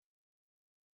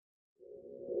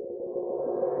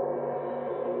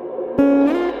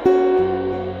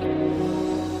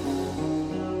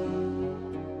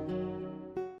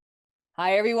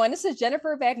Hi, everyone. This is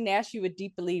Jennifer Bagnaschi with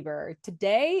Deep Believer.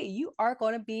 Today, you are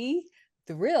going to be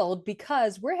thrilled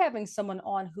because we're having someone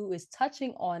on who is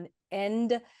touching on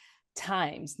end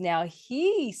times. Now,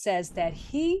 he says that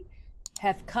he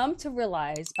have come to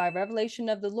realize by revelation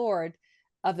of the Lord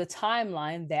of the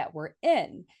timeline that we're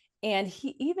in. And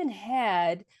he even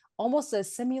had almost a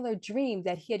similar dream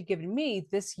that he had given me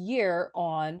this year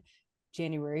on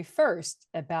January 1st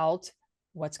about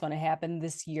what's going to happen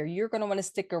this year. You're going to want to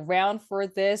stick around for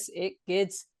this. It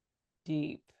gets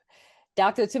deep.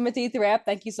 Dr. Timothy Thrapp,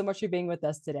 thank you so much for being with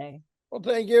us today. Well,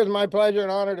 thank you. It's my pleasure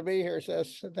and honor to be here,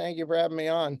 sis. Thank you for having me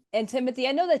on. And Timothy,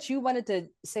 I know that you wanted to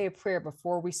say a prayer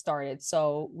before we started.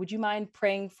 So would you mind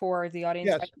praying for the audience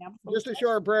Yes, right now before we just a start?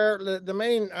 short prayer. The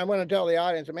main, I want to tell the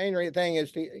audience, the main thing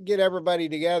is to get everybody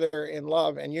together in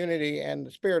love and unity and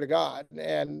the Spirit of God.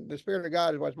 And the Spirit of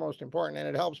God is what's most important. And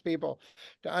it helps people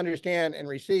to understand and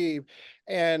receive.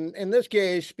 And in this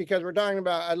case, because we're talking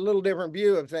about a little different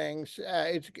view of things,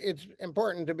 it's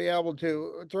important to be able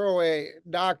to throw away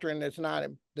doctrine that's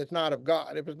not of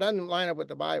God. If it doesn't line up with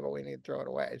the Bible, we need to throw it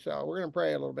away. So we're going to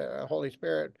pray a little bit. Holy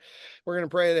Spirit, we're going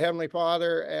to pray the Heavenly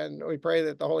Father, and we pray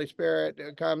that the Holy Spirit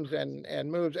comes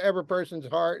and moves every person's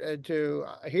heart to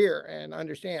hear and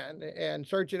understand and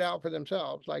search it out for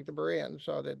themselves, like the Bereans,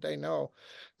 so that they know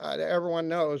that everyone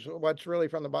knows what's really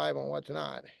from the Bible and what's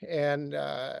not. And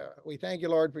we thank you,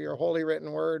 Lord, for your holy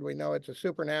written word. We know it's a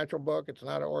supernatural book. It's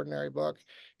not an ordinary book.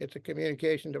 It's a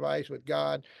communication device with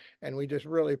God. And we just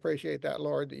really appreciate that,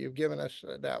 Lord, that you've given us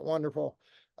that wonderful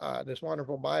this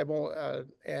wonderful Bible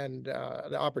and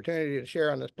the opportunity to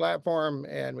share on this platform.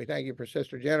 And we thank you for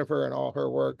Sister Jennifer and all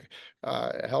her work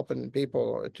helping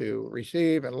people to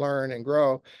receive and learn and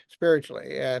grow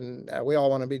spiritually. And we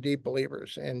all want to be deep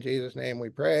believers. In Jesus' name we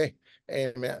pray.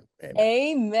 Amen. Amen.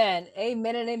 Amen.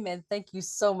 Amen and amen. Thank you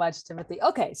so much, Timothy.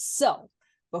 Okay, so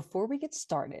before we get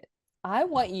started, I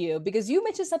want you, because you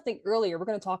mentioned something earlier, we're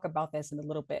going to talk about this in a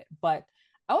little bit, but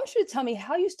I want you to tell me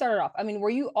how you started off. I mean, were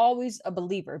you always a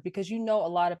believer because you know a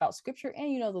lot about scripture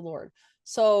and you know the Lord?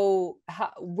 So,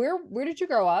 where did you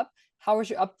grow up? How was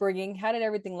your upbringing? How did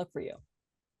everything look for you?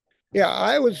 Yeah,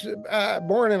 I was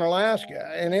born in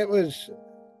Alaska, and it was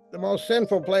the most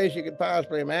sinful place you could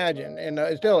possibly imagine, and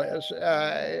it still is.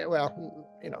 Well,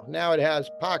 now it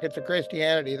has pockets of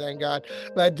Christianity, thank God.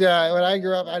 But when I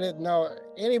grew up, I didn't know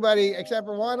anybody except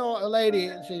for one old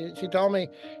lady. She told me,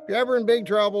 if you're ever in big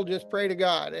trouble, just pray to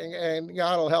God, and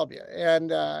God will help you.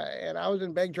 And I was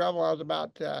in big trouble. I was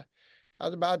about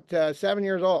 7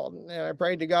 years old, and I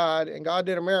prayed to God, and God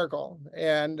did a miracle.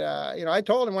 And I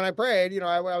told him when I prayed,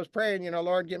 I was praying,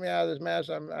 Lord, get me out of this mess.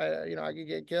 I could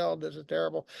get killed. This is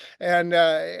terrible. And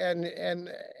I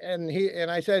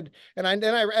said,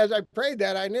 as I prayed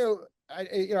that, I knew.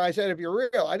 I said, if you're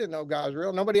real, I didn't know God was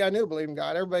real. Nobody I knew believed in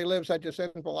God. Everybody lived such a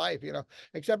sinful life,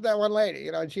 except that one lady,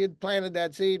 and she had planted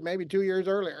that seed maybe 2 years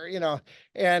earlier,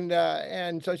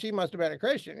 and so she must have been a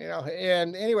Christian,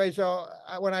 and anyway, so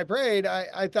when I prayed,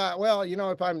 I thought, well,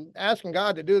 if I'm asking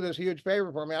God to do this huge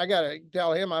favor for me, I got to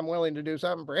tell him I'm willing to do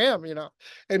something for him, and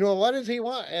well, what does he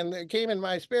want? And it came in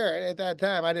my spirit at that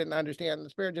time. I didn't understand. The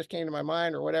spirit just came to my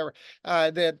mind or whatever,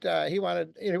 that he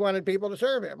wanted people to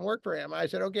serve him, work for him. I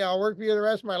said, okay, I'll work for you the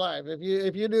rest of my life.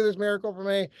 If you do this miracle for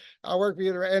me, I'll work for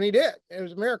you. And he did. It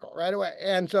was a miracle right away.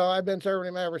 And so I've been serving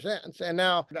him ever since. And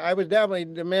now I was definitely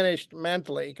diminished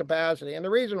mentally capacity. And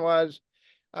the reason was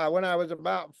when I was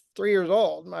about 3 years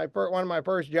old, one of my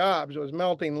first jobs was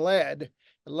melting lead.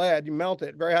 You melt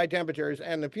it very high temperatures,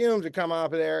 and the fumes that come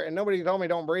off of there, and nobody told me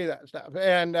don't breathe that stuff.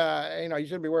 And you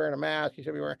should be wearing a mask. You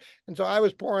should be wearing. And so I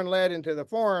was pouring lead into the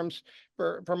forms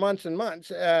for months and months,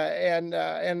 and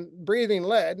breathing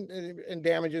lead and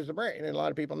damages the brain. And a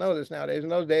lot of people know this nowadays. In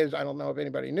those days, I don't know if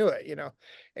anybody knew it,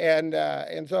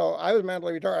 And so I was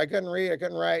mentally retarded. I couldn't read. I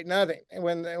couldn't write. Nothing. And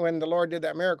when the Lord did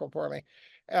that miracle for me.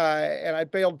 And I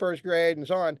failed first grade and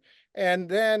so on. And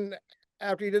then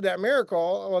after he did that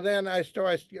miracle, well, then I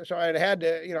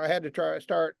had to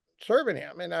start serving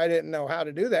him, and I didn't know how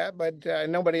to do that, but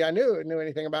nobody I knew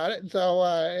anything about it. And so all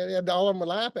of them would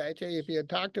laugh at you if you had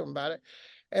talked to them about it.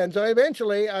 And so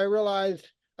eventually I realized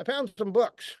I found some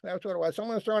books. That's what it was.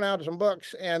 Someone was throwing out some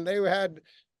books, and they had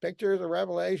pictures of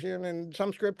Revelation and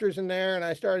some scriptures in there. And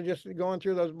I started just going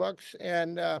through those books.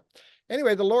 And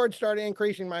anyway, the Lord started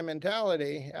increasing my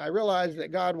mentality. I realized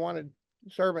that God wanted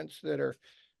servants that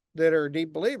are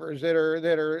deep believers, that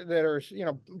are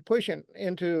pushing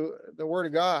into the Word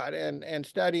of God and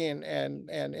studying and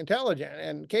intelligent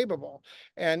and capable.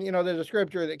 And there's a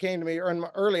scripture that came to me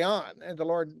early on, and the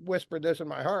Lord whispered this in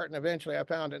my heart, and eventually I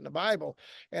found it in the Bible.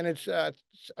 And it's I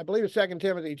believe it's 2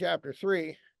 Timothy chapter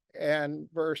 3. and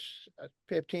verse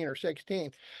 15 or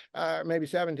 16, maybe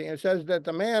 17. It says that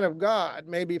the man of God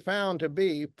may be found to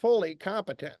be fully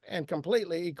competent and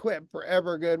completely equipped for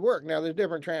every good work. Now, there's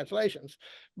different translations,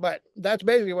 but that's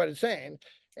basically what it's saying.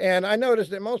 And I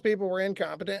noticed that most people were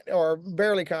incompetent or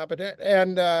barely competent,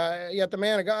 and yet the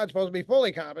man of God is supposed to be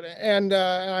fully competent. And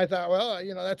I thought, well,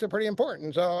 that's a pretty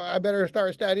important. So I better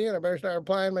start studying. I better start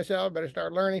applying myself. I better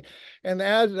start learning. And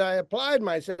as I applied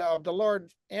myself, the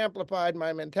Lord amplified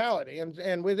my mentality.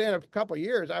 And within a couple of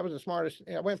years, I was the smartest.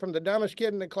 I went from the dumbest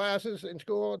kid in the classes in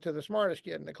school to the smartest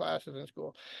kid in the classes in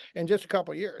school in just a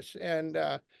couple of years. And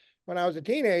when I was a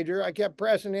teenager, I kept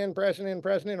pressing in, pressing in,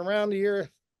 pressing in. Around the year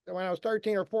when I was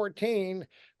 13 or 14,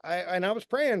 I was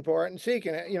praying for it and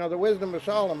seeking it, the wisdom of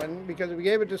Solomon, because if he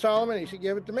gave it to Solomon, he should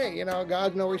give it to me.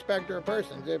 God's no respecter of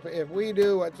persons. If we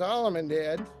do what Solomon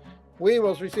did, we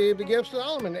will receive the gifts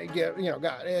Solomon give,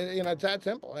 God. It's that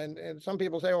simple. And some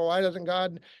people say, well, why doesn't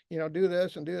God, do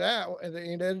this and do that? And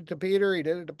he did it to Peter, he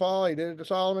did it to Paul, he did it to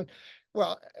Solomon.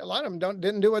 Well, a lot of them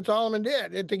didn't do what Solomon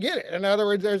did to get it. In other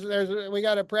words, we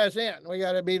got to press in, we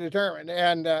got to be determined.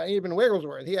 And even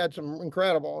Wigglesworth, he had some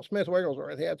incredible Smith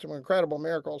Wigglesworth. He had some incredible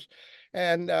miracles.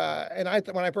 And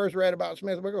when I first read about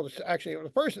Smith Wigglesworth, actually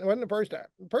it wasn't the first time.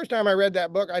 The first time I read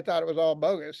that book, I thought it was all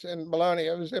bogus and baloney.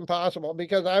 It was impossible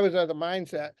because I was of the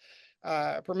mindset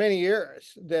for many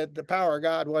years that the power of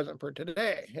God wasn't for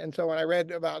today. And so when I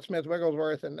read about Smith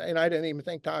Wigglesworth, and I didn't even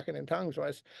think talking in tongues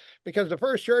was, because the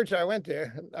first church I went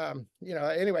to,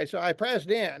 anyway, so I pressed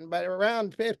in, but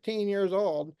around 15 years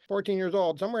old, 14 years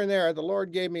old, somewhere in there, the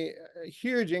Lord gave me a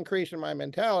huge increase in my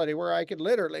mentality where I could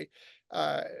literally,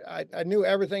 I knew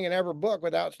everything in every book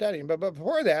without studying. But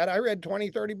before that, I read 20,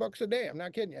 30 books a day. I'm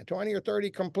not kidding you, 20 or 30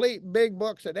 complete big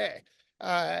books a day.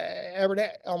 Every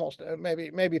day, almost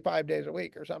maybe 5 days a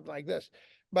week or something like this.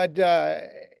 But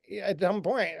at some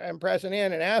point, I'm pressing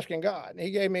in and asking God. He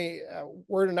gave me a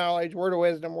word of knowledge, word of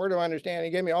wisdom, word of understanding.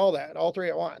 He gave me all that, all three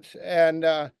at once. And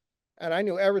I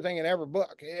knew everything in every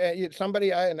book.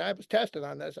 And I was tested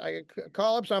on this. I could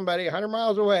call up somebody 100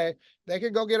 miles away. They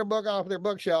could go get a book off their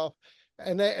bookshelf,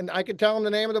 and I could tell them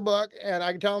the name of the book, and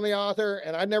I could tell them the author,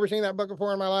 and I'd never seen that book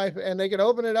before in my life, and they could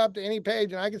open it up to any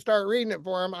page, and I could start reading it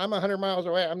for them. I'm 100 miles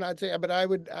away. I'm not saying, but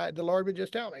the Lord would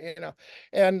just tell me,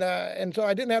 and so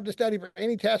I didn't have to study for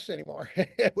any tests anymore.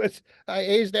 I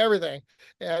aced everything,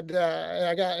 and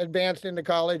I got advanced into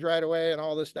college right away and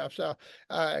all this stuff. So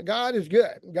God is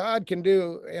good. God can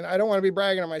do, and I don't want to be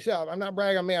bragging on myself. I'm not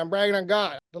bragging on me. I'm bragging on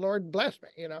God. The Lord blessed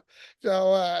me,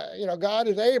 So, God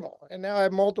is able, and now I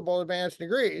have multiple advanced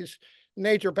degrees.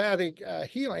 Naturopathic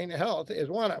healing health is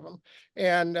one of them.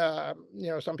 And,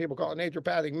 some people call it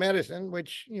naturopathic medicine,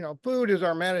 which, food is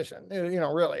our medicine,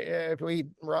 really, if we eat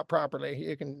properly,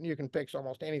 you can fix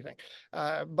almost anything.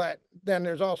 But then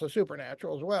there's also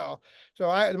supernatural as well. So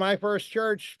my first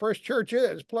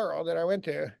churches, plural, that I went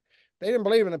to, they didn't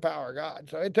believe in the power of God.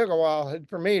 So it took a while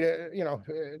for me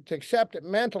to accept it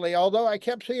mentally, although I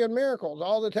kept seeing miracles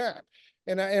all the time.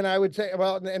 And I would say,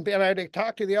 well, and I'd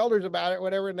talk to the elders about it,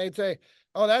 whatever, and they'd say,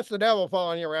 oh, that's the devil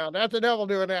following you around. That's the devil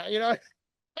doing that.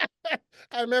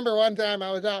 I remember one time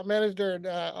I was out ministering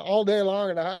all day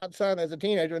long in the hot sun as a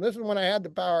teenager. And this is when I had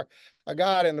the power of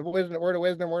God and the wisdom, word of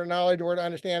wisdom, word of knowledge, word of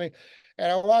understanding.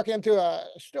 And I walk into a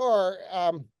store.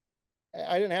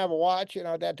 I didn't have a watch,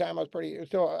 at that time. I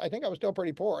think I was still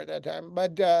pretty poor at that time,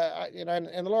 but,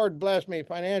 and the Lord blessed me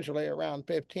financially around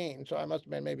 15. So I must've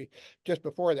been maybe just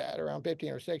before that, around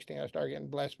 15 or 16, I started getting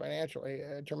blessed financially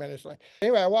tremendously.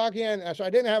 Anyway, I walk in, so I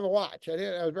didn't have a watch.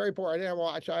 I was very poor. I didn't have a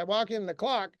watch. So I walk in the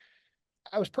clock.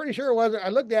 I was pretty sure it wasn't. I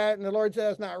looked at it and the Lord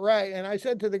said, it's not right. And I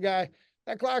said to the guy,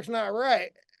 that clock's not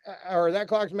right. Or that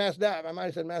clock's messed up. I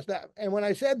might've said messed up. And when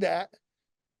I said that,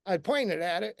 I pointed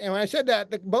at it, and when I said that,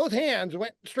 both hands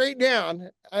went straight down,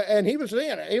 and he was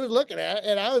seeing it. He was looking at it,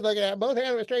 and I was looking at it. Both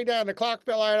hands went straight down. The clock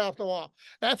fell right off the wall.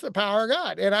 That's the power of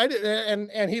God. And I did,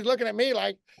 and he's looking at me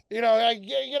like, like,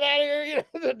 get out of here,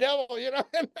 the devil,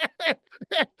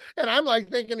 and I'm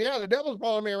like thinking, yeah, the devil's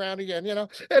following me around again,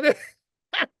 and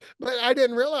but I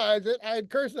didn't realize it. I had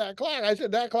cursed that clock. I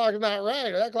said, that clock's not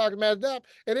right, or that clock's messed up,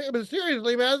 and it was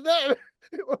seriously messed up.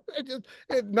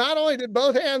 Not only did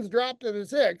both hands drop to the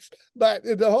six, but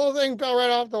the whole thing fell right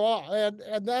off the wall.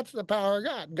 And that's the power of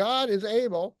God. God is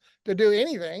able to do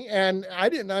anything. And I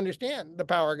didn't understand the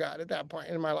power of God at that point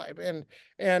in my life. And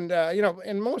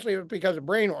mostly it was because of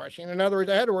brainwashing. In other words,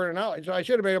 I had a word of knowledge, so I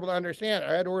should have been able to understand it.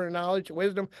 I had a word of knowledge,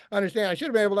 wisdom, understand. I should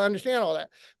have been able to understand all that.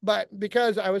 But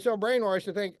because I was so brainwashed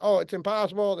to think, oh, it's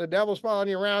impossible, the devil's following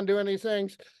you around doing these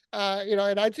things,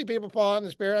 And I'd see people fall in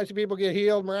the spirit. I'd see people get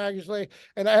healed miraculously,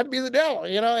 and I had to be the devil,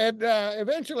 and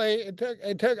eventually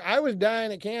I was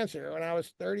dying of cancer when I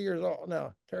was 30 years old.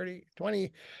 No, 30,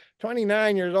 20,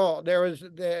 29 years old. I was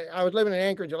living in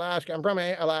Anchorage, Alaska. I'm from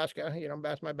Alaska,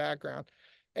 that's my background.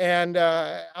 And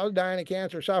I was dying of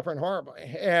cancer, suffering horribly.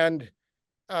 And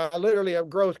literally a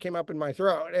growth came up in my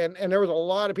throat. And there was a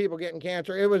lot of people getting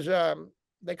cancer. It was,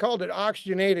 they called it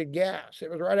oxygenated gas.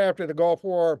 It was right after the Gulf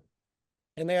War,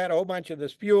 and they had a whole bunch of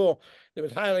this fuel that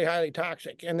was highly, highly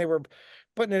toxic, and they were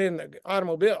putting it in the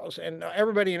automobiles. And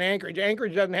everybody in Anchorage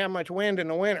doesn't have much wind in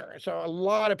the winter, so a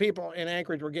lot of people in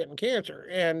Anchorage were getting cancer.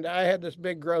 And I had this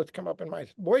big growth come up in my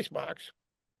voice box,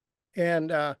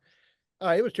 and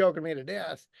it was choking me to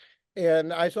death.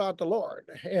 And I sought the Lord,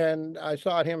 and I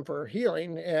sought him for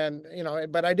healing. And,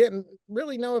 but I didn't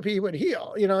really know if he would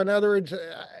heal. In other words,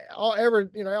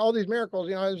 all these miracles,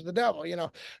 it was the devil,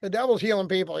 the devil's healing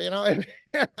people, and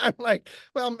I'm like,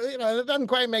 well, it doesn't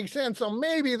quite make sense. So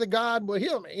maybe the God will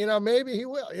heal me, maybe he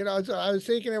will, so I was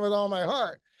seeking him with all my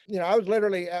heart. I was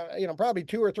literally, probably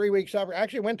 2 or 3 weeks suffering. I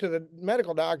actually went to the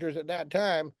medical doctors at that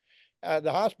time at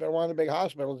the hospital, one of the big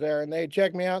hospitals there, and they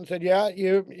checked me out and said, "Yeah,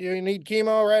 you need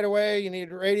chemo right away. You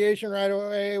need radiation right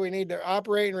away. We need to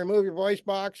operate and remove your voice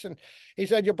box." And he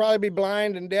said, "You'll probably be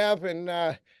blind and deaf and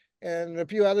a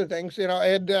few other things." And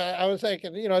I was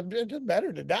thinking, it's just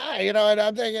better to die. And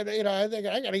I'm thinking, I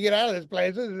got to get out of this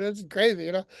place. This is crazy.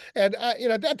 And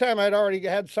at that time I'd already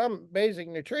had some basic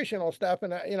nutritional stuff,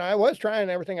 and I was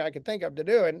trying everything I could think of to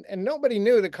do, and nobody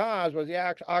knew the cause was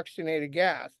the oxygenated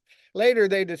gas. Later,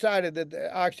 they decided that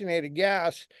the oxygenated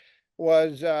gas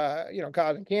was,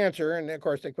 causing cancer, and of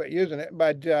course they quit using it.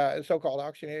 But so-called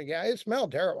oxygenated gas, it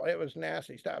smelled terrible. It was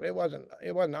nasty stuff. It wasn't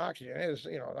oxygen. It was,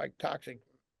 like toxic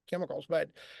chemicals.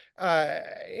 But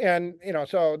and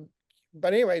so,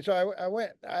 but anyway, so I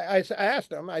went. I asked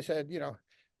them. I said,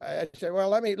 I said, well,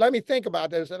 let me think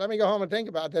about this, and let me go home and think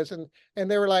about this. And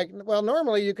they were like, well,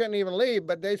 normally you couldn't even leave,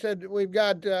 but they said we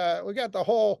got the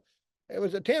whole. It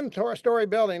was a 10-story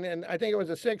building, and I think it was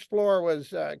the sixth floor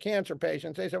was cancer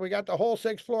patients. They said we got the whole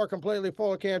sixth floor completely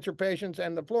full of cancer patients,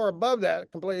 and the floor above that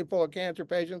completely full of cancer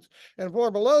patients, and the floor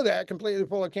below that completely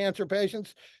full of cancer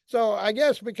patients. So I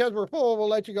guess because we're full, we'll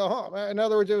let you go home. In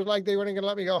other words, it was like they weren't going to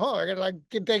let me go home. They're going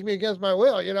to take me against my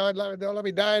will, and they'll let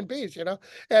me die in peace, And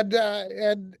then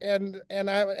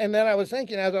I was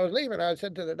thinking as I was leaving, I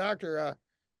said to the doctor,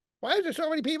 why is there so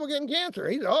many people getting cancer?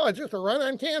 He said, oh, it's just a run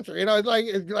on cancer. It's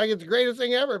the greatest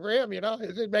thing ever for him,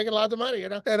 He's making lots of money.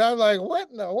 And I'm like,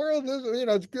 what in the world is,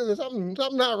 there's something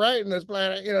not right in this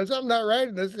planet, something not right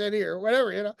in this city or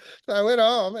whatever. So I went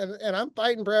home, and I'm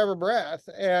fighting for every breath.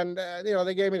 And,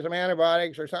 they gave me some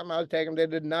antibiotics or something I was taking. They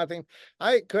did nothing.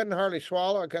 I couldn't hardly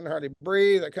swallow. I couldn't hardly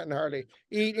breathe. I couldn't hardly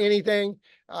eat anything,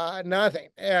 nothing.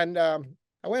 And I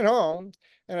went home,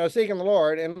 and I was seeking the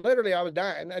Lord, and literally I was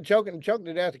dying, choking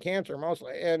to death of cancer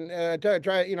mostly. And I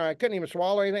tried, I couldn't even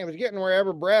swallow anything. It was getting where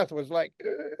every breath was like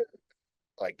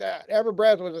that. Every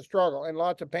breath was a struggle and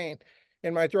lots of pain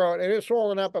in my throat. And it was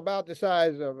swollen up about the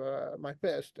size of my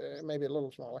fist, maybe a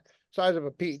little smaller, size of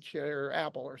a peach or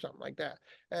apple or something like that.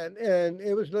 And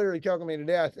it was literally choking me to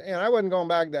death. And I wasn't going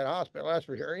back to that hospital, that's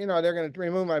for sure. They're going to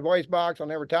remove my voice box. I'll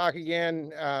never talk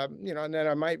again. And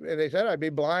then they said I'd be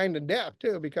blind and deaf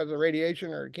too because of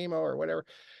radiation or chemo or whatever.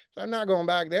 So I'm not going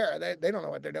back there. They don't know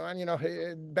what they're doing.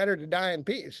 Better to die in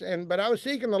peace. But I was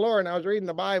seeking the Lord, and I was reading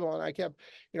the Bible, and I kept,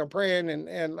 praying,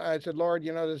 and I said, Lord,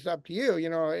 this is up to you,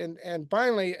 and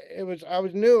finally I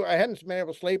was new. I hadn't been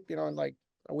able to sleep, in like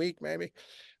a week maybe.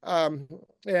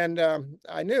 And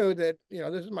I knew that,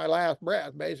 this is my last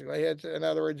breath, basically. It's, in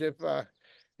other words, if,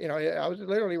 I was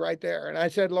literally right there, and I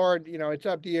said, Lord, it's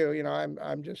up to you.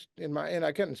 I'm just and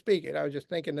I couldn't speak it. I was just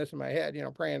thinking this in my head,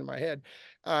 praying in my head.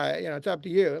 It's up to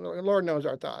you. And the Lord knows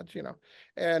our thoughts,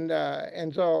 and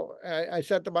so I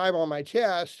set the Bible on my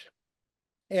chest,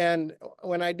 and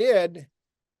when I did,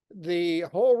 the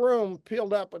whole room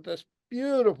filled up with this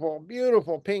beautiful,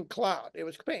 beautiful pink cloud. It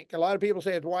was pink. A lot of people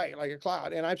say it's white like a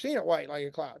cloud, and I've seen it white like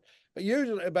a cloud.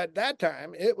 But that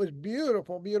time it was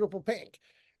beautiful, beautiful pink.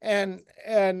 And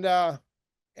that's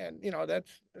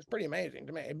pretty amazing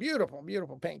to me. A beautiful,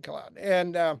 beautiful pink cloud.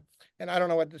 And I don't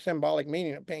know what the symbolic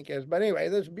meaning of pink is, but anyway,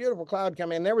 this beautiful cloud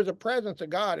come in. There was a presence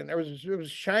of God, and it was a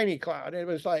shiny cloud. It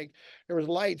was like there was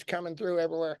lights coming through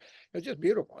everywhere. It was just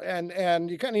beautiful,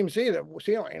 and you couldn't even see the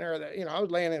ceiling or I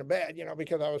was laying in a bed,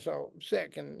 because I was so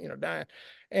sick and dying.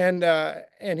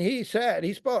 And he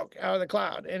spoke out of the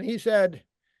cloud, and he said,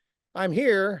 "I'm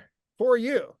here for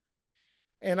you."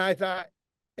 And I thought,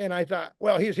 And I thought,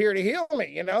 well, he's here to heal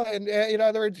me, and in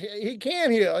other words, he can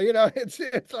heal,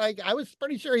 it's like I was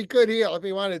pretty sure he could heal if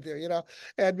he wanted to,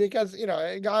 and because,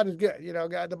 God is good,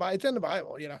 God, it's in the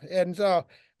Bible, and so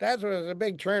that's was a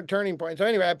big turning point. So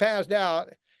anyway, I passed out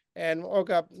and woke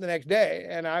up the next day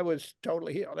and I was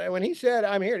totally healed. And when he said,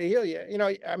 I'm here to heal you,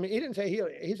 I mean, he didn't say heal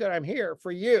you. He said, I'm here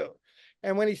for you.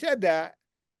 And when he said that,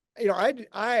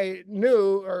 I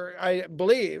knew, or I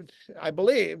believed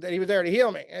that he was there to heal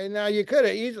me. And now you could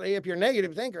have easily, if you're a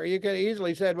negative thinker, you could have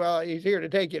easily said, well, he's here to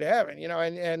take you to heaven,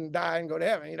 and die and go to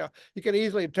heaven. You could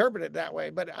easily interpret it that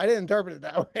way, but I didn't interpret it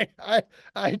that way.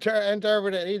 I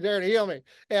interpreted he's there to heal me,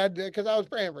 and because I was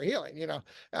praying for healing,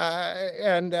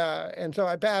 and so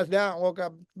I passed out and woke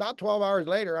up about 12 hours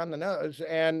later on the nose,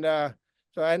 and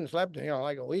so I hadn't slept,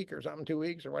 like a week or something, 2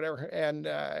 weeks or whatever. And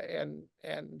I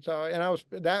was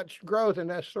that growth in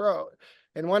this throat.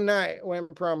 And one night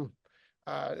went from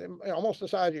almost the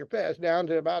size of your fist down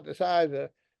to about the size of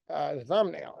the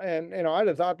thumbnail. And, I'd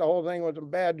have thought the whole thing was a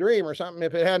bad dream or something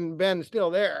if it hadn't been still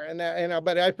there. And that,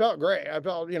 but I felt great. I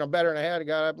felt, better than I had. I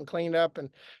got up and cleaned up and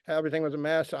everything was a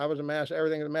mess. I was a mess.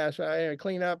 Everything was a mess. I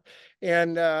cleaned up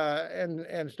and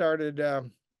started,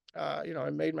 I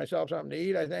made myself something to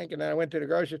eat, I think, and then I went to the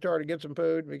grocery store to get some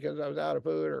food because I was out of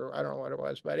food, or I don't know what it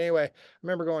was. But anyway, I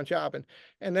remember going shopping,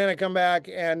 and then I come back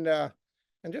and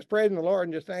just praising the Lord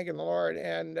and just thanking the Lord.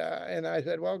 And I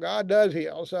said, well, God does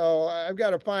heal, so I've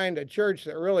got to find a church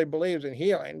that really believes in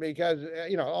healing, because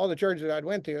all the churches that I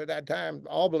went to at that time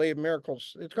all believe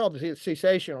miracles. It's called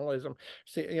cessationalism.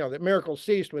 That miracles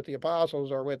ceased with the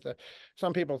apostles, or with the.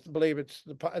 Some people believe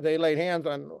they laid hands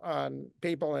on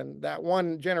people in that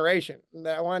one generation,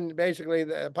 that one, basically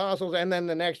the apostles, and then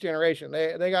the next generation.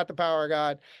 They got the power of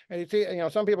God. And you see,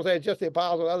 some people say it's just the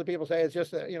apostles, other people say it's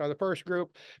just the first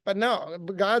group. But no,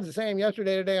 God's the same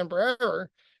yesterday, today, and forever.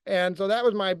 And so that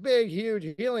was my big,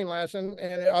 huge healing lesson.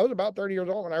 And I was about 30 years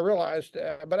old when I realized,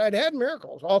 but I'd had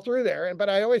miracles all through there. But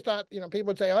I always thought, people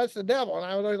would say, oh, it's the devil. And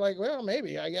I was always like, well,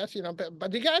 maybe, I guess,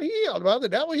 but you got healed. Well, the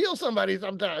devil heals somebody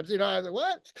sometimes, I said,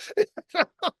 what?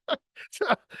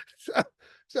 so,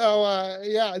 so,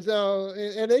 yeah. So,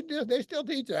 and they still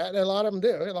teach that. And a lot of them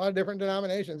do, a lot of different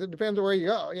denominations. It depends on where you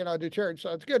go, to church. So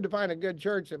it's good to find a good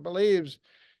church that believes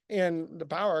in the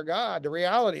power of God, the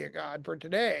reality of God for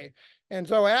today. And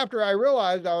so after I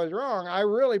realized I was wrong, I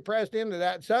really pressed into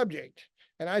that subject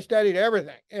and I studied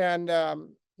everything. And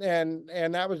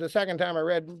that was the second time I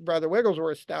read Brother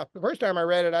Wigglesworth's stuff. The first time I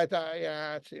read it, I thought,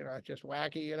 yeah, it's it's just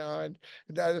wacky, and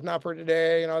that is not for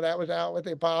today. That was out with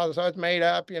the apostles, so it's made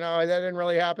up. That didn't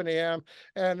really happen to him.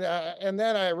 And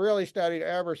then I really studied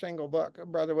every single book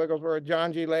of Brother Wigglesworth,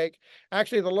 John G. Lake.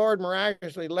 Actually, the Lord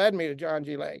miraculously led me to John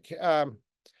G. Lake.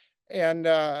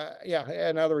 Yeah,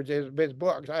 in other words, his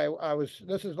books.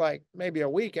 This is like maybe a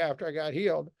week after I got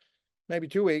healed, maybe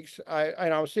 2 weeks.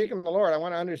 I was seeking the Lord. I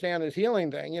want to understand this healing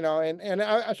thing, and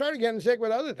I started getting sick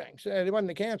with other things. It wasn't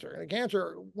the cancer. The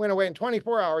cancer went away in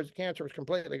 24 hours. The cancer was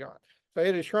completely gone. So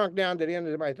it had shrunk down to the end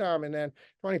of my thumb, and then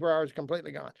 24 hours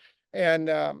completely gone.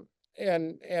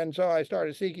 And so I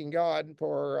started seeking God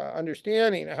for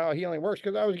understanding how healing works,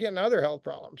 because I was getting other health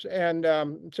problems and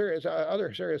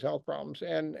other serious health problems.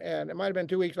 And it might have been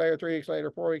 2 weeks later, 3 weeks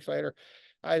later, 4 weeks later,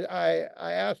 I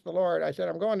asked the Lord. I said,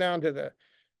 I'm going down to the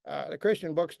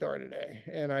Christian bookstore today,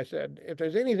 and I said, if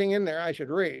there's anything in there I should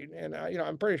read. And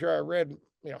I'm pretty sure I read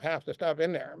half the stuff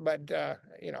in there, but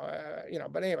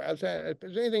but anyway, I said, if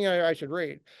there's anything in there I should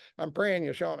read, I'm praying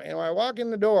you show me. And when I walk in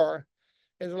the door,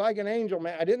 is like an angel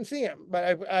man. I didn't see him, but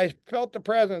I felt the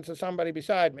presence of somebody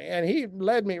beside me, and he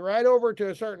led me right over to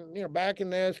a certain, back in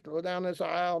this, go down this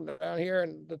aisle, down here,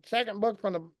 and the second book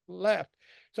from the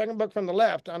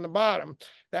left on the bottom,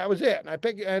 that was it. And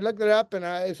I looked it up, and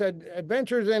it said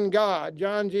Adventures in God,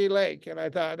 John G. Lake. And I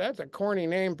thought, that's a corny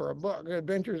name for a book,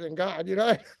 Adventures in God,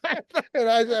 And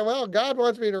I said, well, God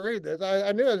wants me to read this.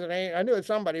 I knew I knew it's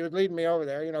somebody who was leading me over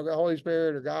there, the Holy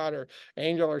Spirit or God or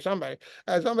angel or somebody.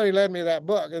 Somebody led me to that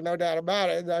book, there's no doubt about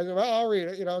it. And I said, well, I'll read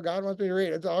it. God wants me to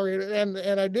read it, so I'll read it.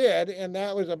 And I did. And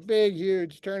that was a big,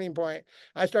 huge turning point.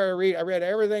 I read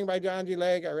everything by John G.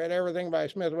 Lake. I read everything by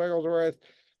Smith Wigglesworth.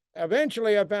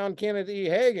 Eventually, I found Kenneth E.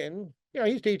 Hagin.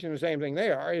 He's teaching the same thing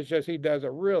they are. It's just he does a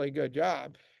really good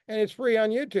job. And it's free on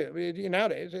YouTube.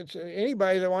 Nowadays, it's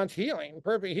anybody that wants healing,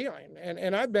 perfect healing.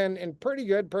 And I've been in pretty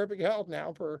good, perfect health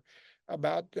now for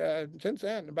about, since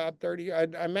then, about 30.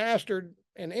 I mastered,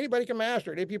 and anybody can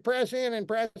master it. If you press in and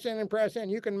press in and press in,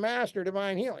 you can master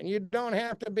divine healing. You don't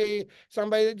have to be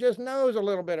somebody that just knows a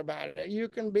little bit about it. You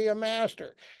can be a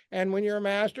master. And when you're a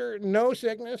master, no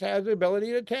sickness has the ability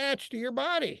to attach to your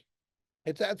body.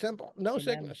 It's that simple. No Amen.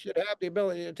 sickness should have the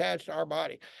ability to attach to our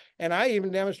body. And I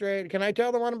even demonstrated, can I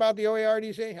tell the one about the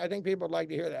OARDC? I think people would like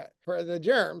to hear that. For the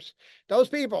germs, those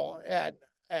people at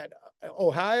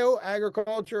Ohio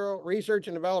Agricultural Research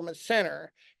and Development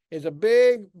Center is a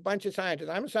big bunch of scientists.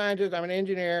 I'm a scientist, I'm an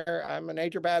engineer, I'm a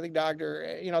naturopathic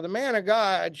doctor. You know, the man of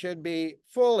God should be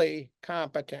fully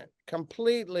competent,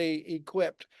 completely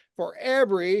equipped for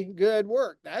every good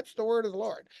work. That's the word of the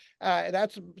Lord.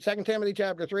 That's 2 Timothy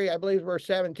chapter 3, I believe, verse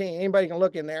 17. Anybody can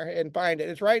look in there and find it.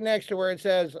 It's right next to where it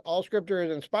says all scripture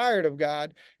is inspired of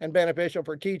God and beneficial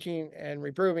for teaching and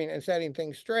reproving and setting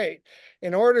things straight,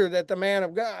 in order that the man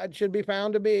of God should be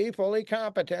found to be fully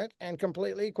competent and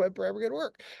completely equipped for every good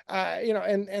work. You know,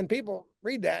 and people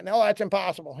read that and, oh, that's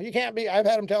impossible. You can't be. I've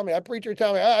had them tell me, a preacher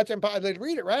tell me, oh, that's impossible. They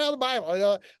read it right out of the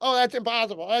Bible. Oh, that's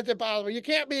impossible. That's impossible. You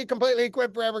can't be completely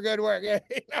equipped for every good work.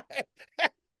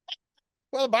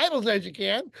 Well, the Bible says you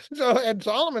can. So, and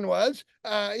Solomon was,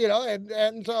 you know,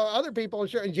 and so other people,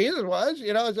 sure, and Jesus was,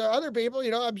 you know, so other people,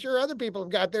 you know, I'm sure other people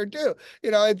have got there too.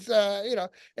 You know, it's, you know,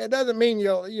 it doesn't mean you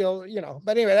know,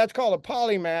 but anyway, that's called a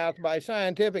polymath by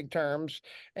scientific terms,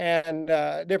 and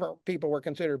different people were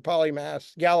considered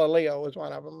polymaths. Galileo was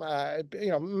one of them. You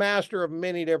know, master of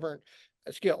many different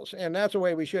skills, and that's the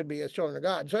way we should be as children of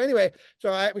God. So anyway,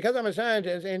 because I'm a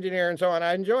scientist, engineer, and so on,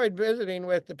 I enjoyed visiting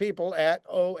with the people at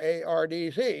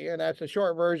OARDC, and that's a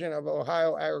short version of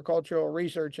Ohio Agricultural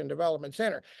Research and Development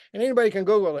Center. And anybody can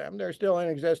Google them; they're still in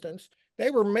existence.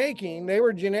 They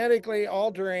were genetically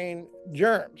altering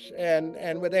germs, and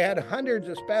they had hundreds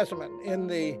of specimens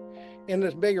in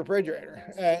this big refrigerator.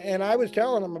 And I was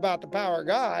telling them about the power of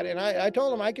God. And I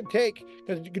told them I could take,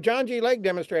 because John G. Lake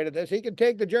demonstrated this, he could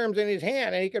take the germs in his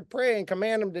hand and he could pray and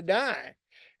command them to die.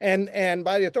 And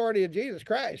by the authority of Jesus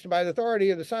Christ, by the authority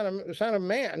of the Son of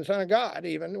Man, Son of God,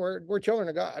 even we're children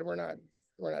of God. We're not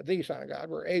the Son of God.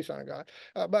 We're a Son of God.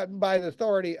 But by the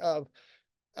authority of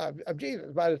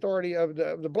Jesus, by the authority of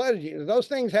the blood of Jesus. Those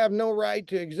things have no right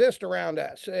to exist around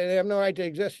us. They have no right to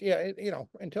exist, yeah, you know,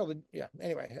 until the, yeah,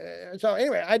 anyway. So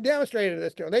anyway, I demonstrated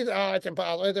this to them. They said, oh, it's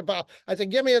impossible. It's impossible. I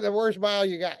said, give me the worst bile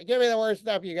you got. Give me the worst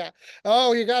stuff you got.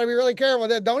 Oh, you got to be really careful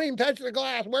with it. Don't even touch the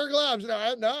glass. Wear gloves.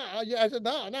 No, no. I said,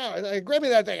 no, no. I said, grab me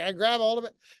that thing. I grab all of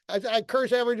it. I said, I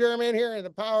curse every germ in here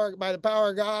by the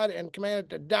power of God and command it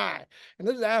to die. And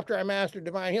this is after I mastered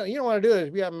divine healing. You don't want to do this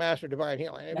if you haven't mastered divine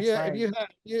healing. That's right.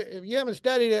 If you haven't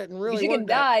studied it and Because really you can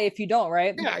worked on it, die if you don't,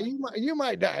 right? yeah, you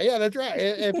might die. Yeah, that's right.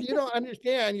 If you don't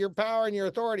understand your power and your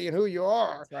authority and who you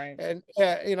are, That's right. and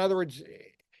in other words,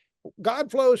 God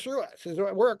flows through us.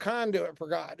 We're a conduit for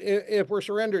God if we're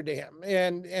surrendered to Him,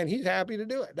 and He's happy to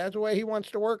do it. That's the way He wants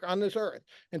to work on this earth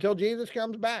until Jesus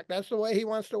comes back. That's the way He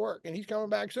wants to work, and He's coming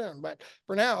back soon. But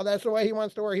for now, that's the way He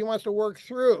wants to work. He wants to work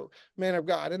through men of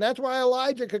God, and that's why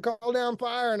Elijah could call down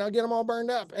fire and I'll get them all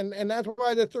burned up, and that's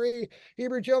why the three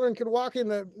Hebrew children could walk in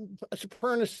the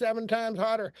furnace 7 times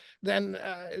hotter than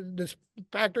the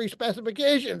factory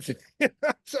specifications.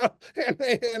 So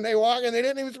and they walk and they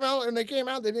didn't even smell, and they came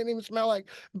out, they didn't even smell like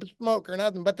smoke or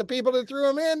nothing. But the people that threw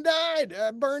them in died,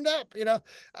 burned up. You know,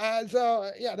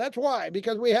 yeah, that's why,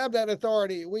 because we have that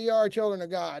authority. We are children of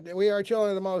God. We are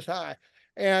children of the Most High,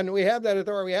 and we have that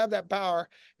authority. We have that power.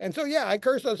 And so yeah, I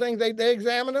curse those things. They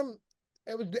examined them.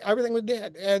 It was everything was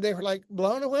dead, and they were like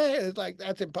blown away. It's like,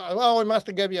 that's impossible. Oh, we must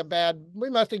have given you a bad.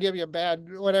 We must have given you a bad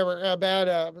whatever, a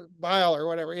bad bile or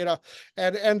whatever, you know.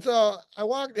 And so I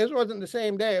walked. This wasn't the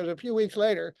same day. It was a few weeks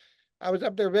later. I was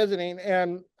up there visiting,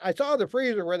 and I saw the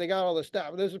freezer where they got all the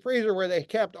stuff. There's a freezer where they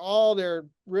kept all their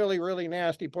really, really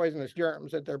nasty poisonous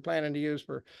germs that they're planning to use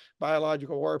for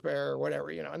biological warfare or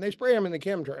whatever, you know. And they spray them in the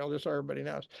chemtrail, just so everybody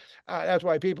knows. That's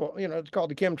why people, you know, it's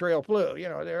called the chemtrail flu. You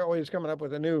know, they're always coming up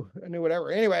with a new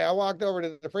whatever. Anyway, I walked over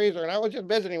to the freezer and I was just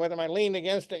visiting with them. I leaned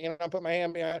against it, you know, I put my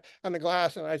hand behind on the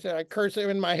glass and I said, I curse them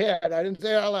in my head. I didn't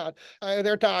say it out loud.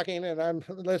 They're talking and I'm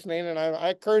listening, and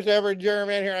I curse every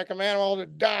germ in here. I command them all to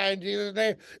die in Jesus'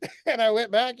 name. And I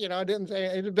went back, you know, I didn't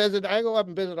say, I visit. I go up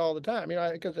and visit all the time, you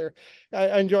know, because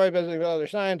I enjoy visiting with other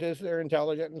scientists. They're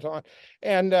intelligent and so on.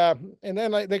 And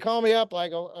then like they call me up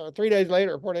like 3 days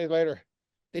later, 4 days later.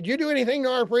 Did you do anything to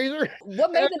our freezer?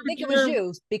 What made them Every think it was germ,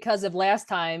 you? Because of last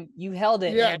time you held it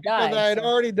and yeah, it because died. I had So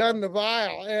already done the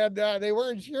vial, and they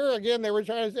weren't sure. Again, they were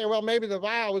trying to say, well, maybe the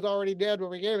vial was already dead when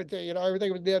we gave it to you. You know,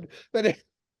 everything was dead, but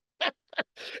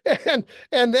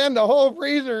and then the whole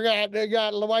freezer got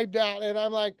wiped out, and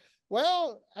I'm like,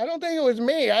 well, I don't think it was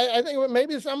me. I think it was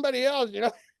maybe somebody else. You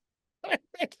know,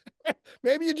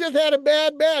 Maybe you just had a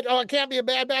bad batch. Oh, it can't be a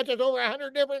bad batch. There's over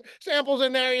 100 different samples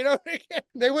in there.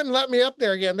 They wouldn't let me up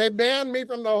there again. They banned me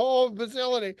from the whole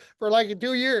facility for like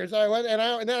 2 years. I went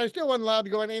and then I still wasn't allowed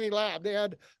to go in any lab. They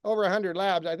had over 100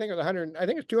 labs. I think it was 100. I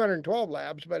think it's 212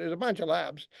 labs, but it's a bunch of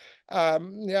labs.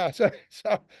 Yeah. So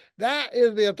that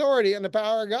is the authority and the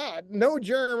power of God. No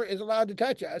germ is allowed to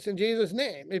touch us in Jesus'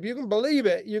 name. If you can believe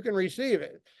it, you can receive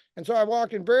it. And so I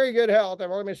walked in very good health.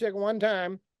 I've only been sick one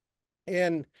time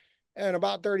in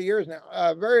about 30 years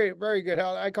now. Very, very good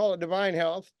health. I call it divine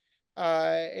health.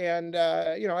 And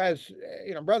as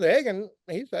Brother Hagan,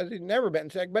 he says he's never been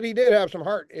sick, but he did have some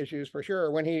heart issues for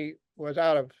sure when he was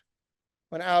out of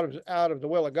the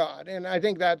will of God. And I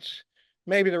think that's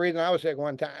maybe the reason I was sick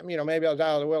one time. Maybe I was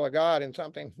out of the will of God in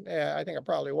something. I think I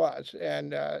probably was.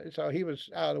 And so he was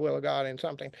out of the will of God in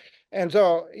something. And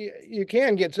so you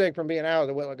can get sick from being out of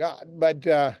the will of God, but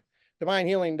divine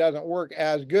healing doesn't work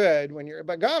as good when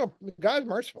but God's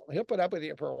merciful. He'll put up with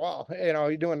you for a while.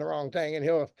 You're doing the wrong thing, and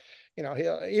he'll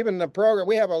even the program.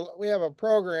 We have a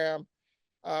program,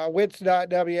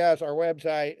 wits.ws, our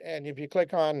website, and if you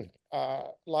click on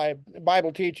live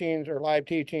Bible teachings or live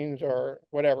teachings or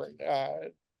whatever,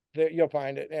 you'll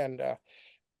find it. And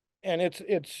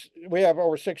it's we have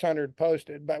over 600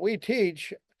 posted, but we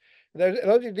teach.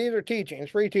 These are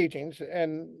teachings, free teachings,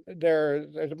 and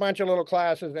there's a bunch of little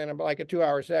classes in like a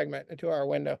 2-hour segment, a 2-hour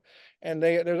window, and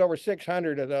there's over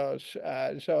 600 of those.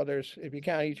 So if you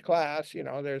count each class,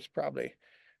 there's probably,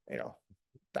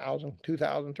 1,000,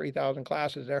 2,000, 3,000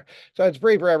 classes there. So it's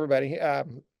free for everybody.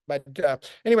 But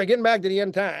anyway, getting back to the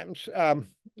end times,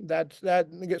 that's that.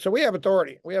 So we have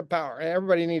authority, we have power, and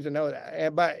everybody needs to know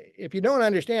that. But if you don't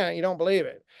understand it, you don't believe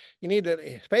it. You need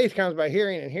to. Faith comes by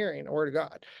hearing, and hearing the word of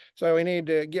God. So we need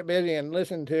to get busy and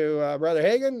listen to Brother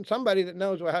Hagan, somebody that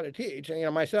knows how to teach.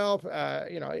 And myself,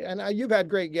 and you've had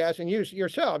great guests, and you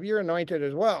yourself, you're anointed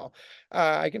as well.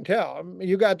 I can tell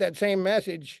you got that same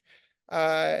message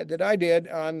that I did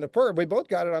on the first. We both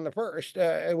got it on the first,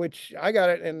 which I got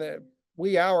it in the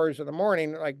wee hours of the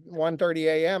morning, like 1:30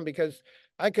 a.m. because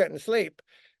I couldn't sleep.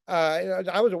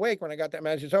 I was awake when I got that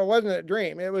message, so it wasn't a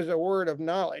dream. It was a word of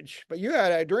knowledge. But you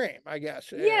had a dream, I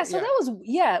guess. Yeah, so Yeah. that was,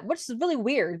 yeah, which is really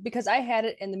weird because I had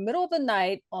it in the middle of the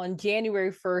night on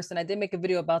January 1st, and I did make a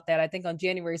video about that, I think on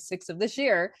January 6th of this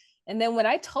year. And then when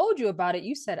I told you about it,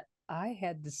 you said I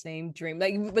had the same dream,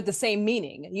 like with the same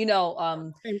meaning. It's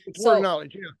word of So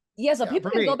knowledge. Yeah. yeah, so Yeah.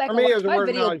 people For can go me, back for and me, it watch was a my word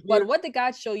of video, knowledge. but what did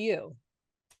God show you?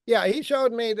 Yeah, he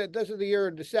showed me that this is the year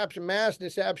of deception, mass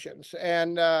deceptions,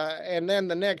 and then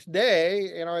the next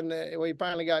day, and we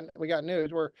got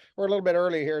news. We're a little bit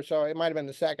early here, so it might have been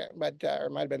the second, but or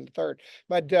it might have been the third.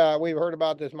 But we've heard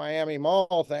about this Miami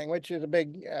Mall thing, which is a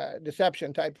big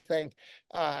deception type thing.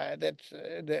 That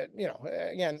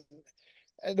again,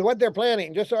 what they're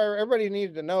planning, just so everybody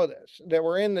needs to know this, that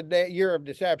we're in the year of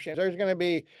deception. There's going to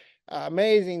be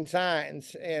amazing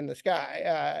signs in the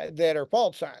sky that are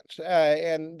false signs.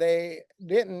 And they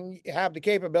didn't have the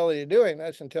capability of doing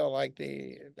this until like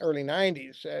the early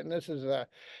 90s. And this is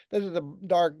the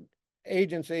dark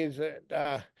agencies that,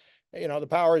 the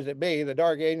powers that be, the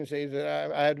dark agencies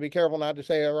that I have to be careful not to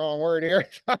say the wrong word here.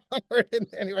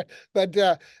 Anyway, but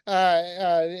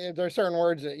there's certain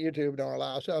words that YouTube don't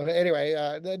allow. So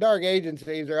anyway, the dark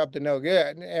agencies are up to no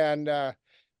good. And,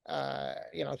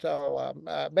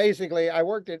 basically I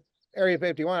worked at Area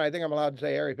 51. I think I'm allowed to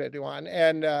say Area 51.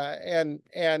 And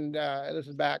this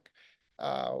is back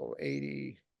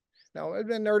 80, no, it's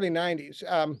been early 90s.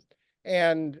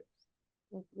 And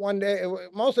one day,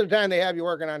 most of the time they have you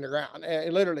working underground,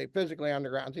 literally physically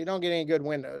underground, so you don't get any good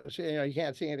windows. You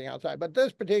can't see anything outside. But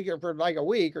this particular, for like a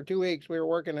week or 2 weeks, we were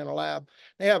working in a lab.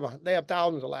 They have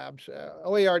thousands of labs.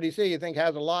 OERDC, you think,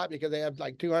 has a lot because they have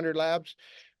like 200 labs.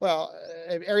 Well,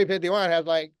 Area 51 has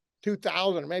like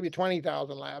 2,000 or maybe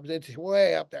 20,000 labs. It's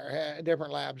way up there.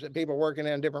 Different labs that people working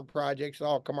in different projects,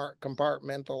 all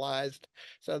compartmentalized,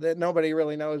 so that nobody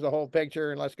really knows the whole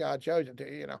picture unless God shows it to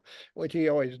you. Which He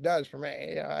always does for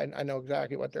me. I know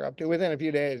exactly what they're up to. Within a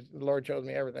few days, the Lord shows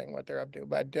me everything what they're up to.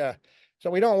 But so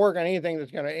we don't work on anything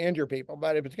that's going to injure people.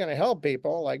 But if it's going to help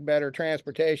people, like better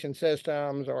transportation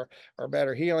systems, or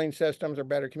better healing systems, or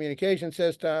better communication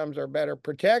systems, or better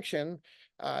protection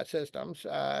systems,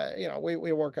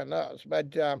 we work on those.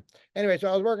 But anyway, so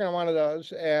I was working on one of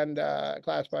those and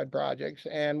classified projects,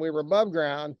 and we were above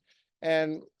ground,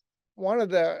 and one of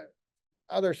the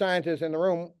other scientists in the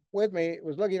room with me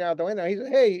was looking out the window. He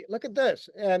said, "Hey, look at this!"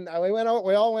 And we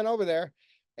all went over there,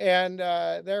 and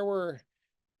there were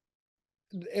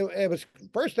it was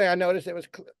first thing I noticed, it was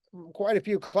quite a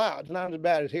few clouds, not as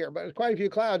bad as here, but it's quite a few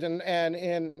clouds. And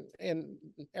in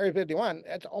Area 51,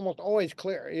 it's almost always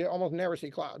clear. You almost never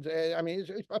see clouds. I mean,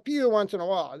 it's a few once in a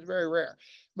while. It's very rare,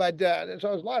 but so there's a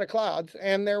lot of clouds,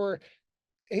 and there were.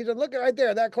 He said, "Look right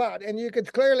there, that cloud," and you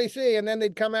could clearly see. And then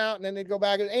they'd come out, and then they'd go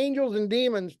back. Angels and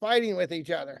demons fighting with each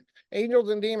other. Angels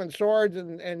and demons, swords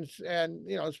and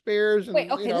spears, Wait,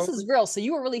 and okay, this is real. So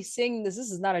you were really seeing this.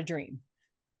 This is not a dream.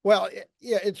 well,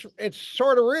 yeah, it's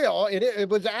sort of real. It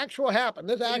was actual happened.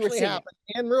 This So you were actually seeing it. happened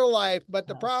in real life. But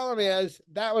the Uh-huh. problem is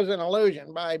that was an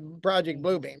illusion by Project Mm.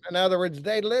 Bluebeam. In other words,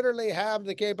 they literally have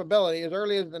the capability as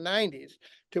early as the 90s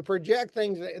to project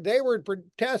things. They were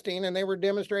testing and they were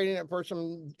demonstrating it for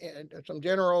some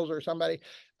generals or somebody.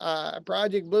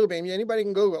 Project Bluebeam. Anybody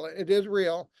can Google it. It is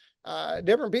real.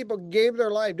 Different people gave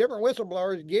their life, different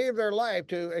whistleblowers gave their life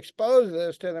to expose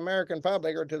this to the American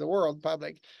public or to the world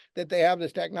public that they have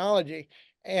this technology,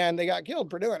 and they got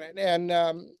killed for doing it. And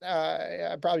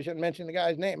I probably shouldn't mention the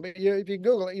guy's name, but if you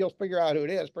Google it, you'll figure out who it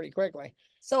is pretty quickly.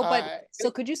 So, but Uh, so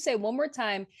could you say one more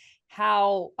time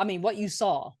how, I mean, what you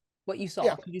saw? What you yeah,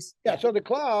 saw? Could you, yeah. yeah. So the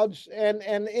clouds, and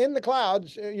in the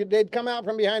clouds, they'd come out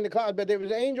from behind the cloud, but it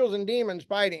was angels and demons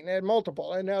fighting. They had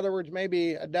multiple. In other words,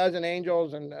 maybe a dozen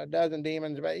angels and a dozen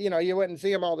demons, but you wouldn't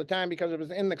see them all the time because it was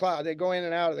in the cloud. They'd go in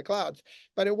and out of the clouds,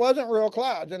 but it wasn't real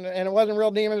clouds, and it wasn't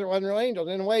real demons. It wasn't real angels.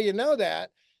 And the way you know that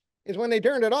is when they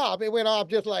turned it off. It went off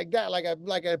just like that, like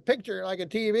a picture, like a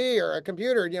TV or a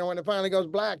computer. When it finally goes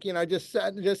black, just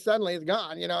suddenly it's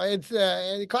gone.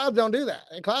 It's clouds don't do that.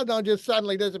 And clouds don't just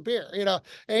suddenly disappear.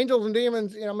 Angels and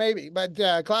demons, maybe, but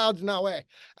clouds, no way.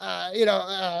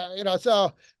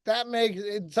 So that makes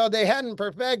it so they hadn't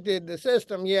perfected the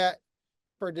system yet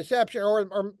for deception,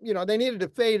 or they needed to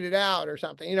fade it out or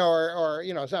something,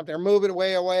 or something, or move it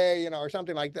away, or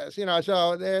something like this,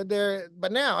 so they're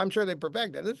but now I'm sure they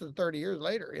perfected. This is 30 years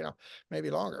later, maybe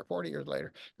longer, 40 years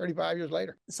later, 35 years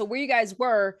later. So where you guys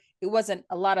were, it wasn't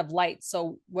a lot of light.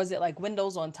 So was it like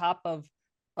windows on top of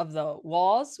the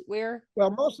walls where? Well,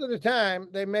 most of the time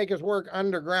they make us work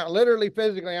underground, literally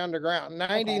physically underground.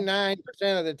 Okay. 99%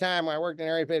 of the time when I worked in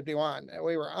Area 51,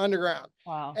 we were underground.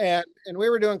 Wow. And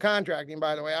we were doing contracting,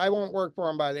 by the way. I won't work for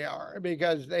them by the hour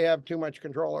because they have too much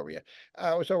control over you.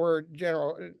 So we're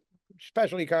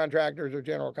specialty contractors or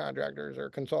general contractors or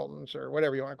consultants or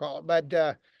whatever you want to call it.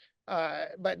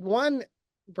 But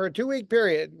for a 2 week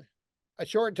period, a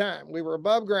short time, we were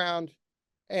above ground,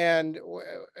 and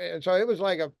so it was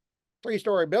like a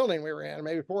 3-story building we were in,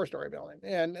 maybe 4-story building,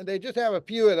 and they just have a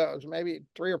few of those, maybe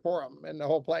 3 or 4 of them in the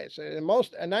whole place. And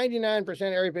 99%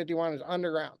 Area 51 is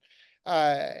underground,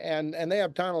 and they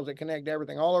have tunnels that connect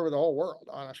everything all over the whole world.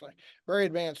 Honestly, very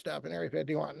advanced stuff in Area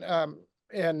 51.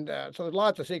 And so there's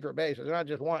lots of secret bases, not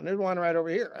just one. There's one right over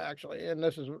here, actually. And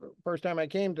this is the first time I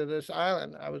came to this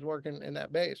island. I was working in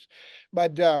that base,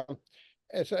 but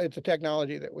it's a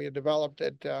technology that we had developed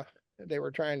that they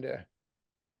were trying to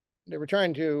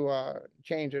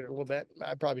change it a little bit.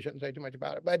 I probably shouldn't say too much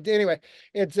about it, but anyway,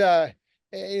 it's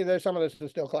there's some of this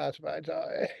is still classified. So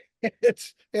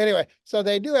it's anyway. So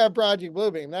they do have Project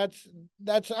Bluebeam.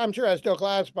 That's I'm sure it's still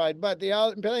classified, but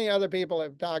plenty of other people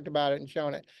have talked about it and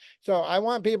shown it. So I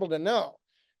want people to know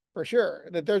for sure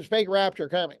that there's fake rapture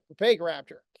coming, fake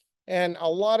rapture. And a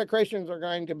lot of Christians are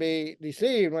going to be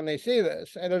deceived when they see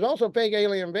this. And there's also fake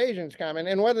alien invasions coming.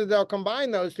 And whether they'll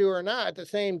combine those two or not at the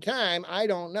same time, I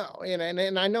don't know.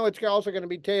 And I know it's also going to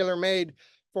be tailor-made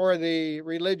for the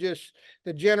religious,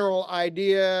 the general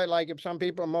idea. Like if some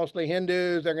people are mostly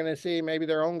Hindus, they're going to see maybe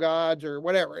their own gods or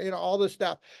whatever, all this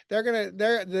stuff.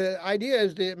 The idea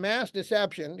is the mass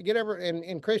deception to get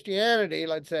in Christianity,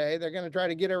 let's say, they're going to try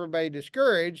to get everybody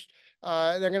discouraged.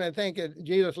 They're going to think that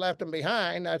Jesus left them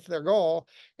behind. That's their goal,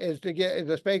 is to get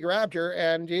this fake rapture,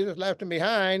 and Jesus left them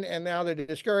behind, and now they're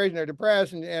discouraged and they're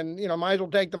depressed, and might as well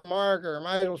take the mark, or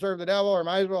might as well serve the devil, or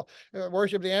might as well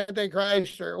worship the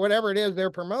Antichrist, or whatever it is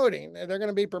they're promoting. They're going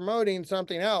to be promoting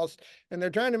something else, and they're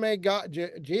trying to make God,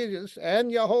 Jesus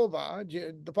and Jehovah,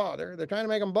 the Father, they're trying to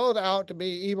make them both out to be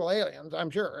evil aliens, I'm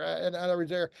sure. In other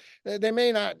words, they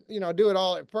may not, do it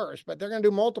all at first, but they're going to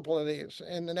do multiple of these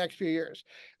in the next few years.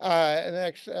 In the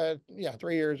next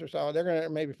 3 years or so, they're going to,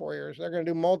 maybe 4 years, they're going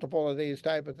to do multiple of these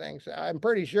type of things. I'm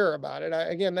pretty sure about it.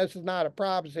 Again, this is not a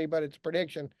prophecy, but it's a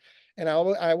prediction, and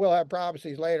I will have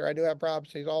prophecies later. I do have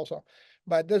prophecies also,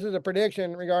 but this is a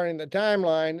prediction regarding the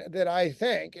timeline that I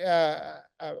think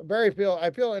I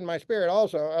feel in my spirit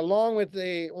also, along with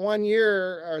the 1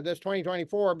 year, or this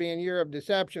 2024 being year of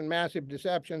deception, massive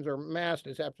deceptions or mass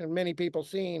deception, many people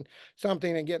seeing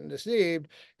something and getting deceived.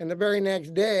 And the very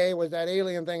next day was that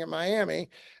alien thing at Miami.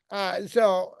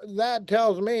 So that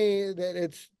tells me that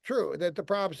it's true, that the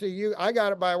prophecy, I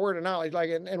got it by a word of knowledge. Like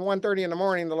in 1:30 in the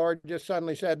morning, the Lord just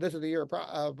suddenly said, "This is the year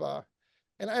of."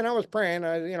 And I was praying.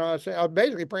 I was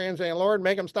basically praying, saying, "Lord,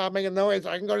 make them stop making noise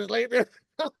so I can go to sleep."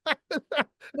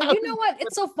 But you know what?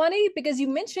 It's so funny because you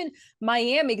mentioned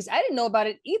Miami because I didn't know about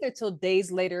it either till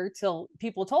days later, till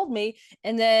people told me.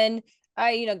 And then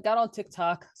I, got on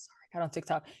TikTok. Sorry, got on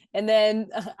TikTok. And then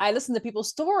I listened to people's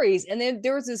stories. And then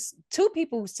there was this two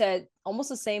people who said almost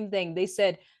the same thing. They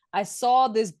said, I saw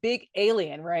this big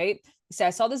alien, right? He said,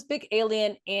 I saw this big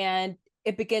alien and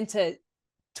it began to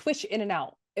twitch in and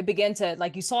out. It began to,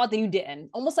 like, you saw it, then you didn't.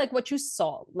 Almost like what you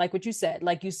saw, like what you said.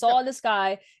 Like you Yeah, saw in the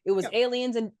sky, it was yeah,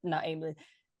 aliens and not aliens,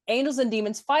 angels and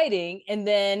demons fighting, and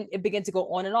then it began to go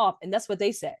on and off. And that's what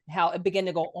they said, how it began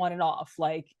to go on and off.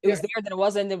 Like it yeah, was there, then it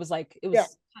wasn't. It was like it yeah.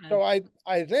 was kind So of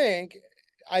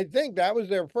I think that was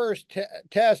their first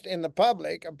test in the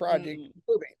public of Project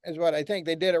Moving, is what I think.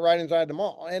 They did it right inside the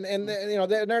mall, and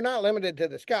they're not limited to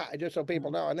the sky, just so people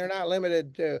know, and they're not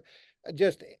limited to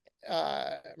just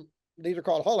uh, these are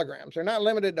called holograms. They're not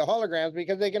limited to holograms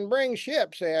because they can bring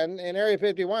ships in Area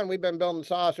 51. We've been building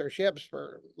saucer ships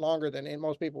for longer than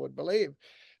most people would believe.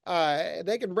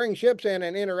 They can bring ships in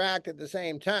and interact at the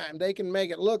same time. They can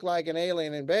make it look like an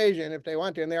alien invasion if they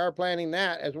want to, and they are planning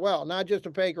that as well. Not just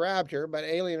a fake rapture, but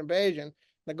alien invasion.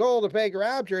 The goal of the fake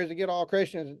rapture is to get all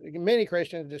Christians, many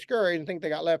Christians, discouraged and think they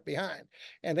got left behind,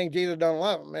 and think Jesus don't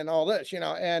love them, and all this,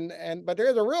 but there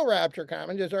is a real rapture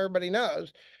coming, just so everybody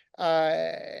knows.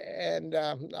 And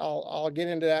I'll get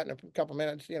into that in a couple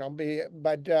minutes.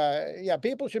 Yeah,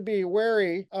 people should be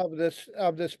wary of this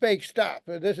fake stuff.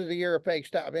 This is a year of fake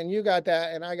stuff, and you got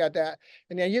that, and I got that,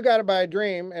 and yeah, you got it by a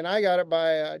dream, and I got it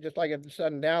by just like a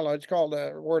sudden download. It's called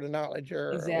a word of knowledge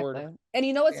or a word exactly. of And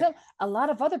you know what, yeah, Tim? A lot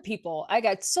of other people, I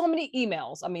got so many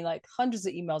emails. I mean, like hundreds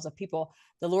of emails of people.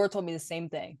 The Lord told me the same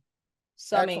thing.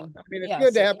 So I excellent. mean, I mean, it's yeah.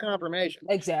 good to So have confirmation.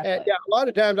 And exactly. yeah, a lot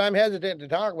of times I'm hesitant to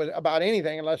talk about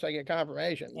anything unless I get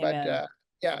confirmation. But Amen.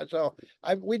 yeah, so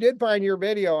we did find your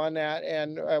video on that,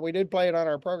 and we did play it on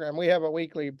our program. We have a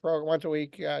weekly program, once a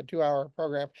week, 2-hour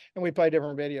program, and we play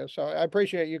different videos. So I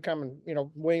appreciate you coming,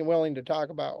 willing to talk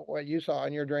about what you saw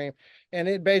in your dream, and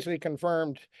it basically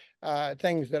confirmed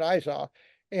things that I saw.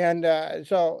 And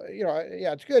so,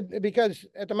 yeah, it's good because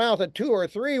at the mouth of 2 or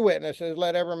 3 witnesses,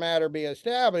 let every matter be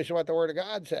established, what the Word of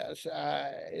God says.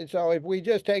 And so if we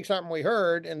just take something we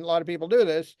heard, and a lot of people do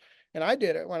this, and I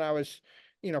did it when I was,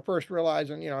 first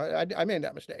realizing, I made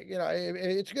that mistake.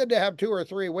 It's good to have 2 or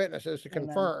 3 witnesses to Amen.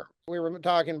 confirm. We were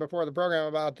talking before the program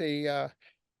about the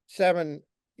 7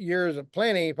 years of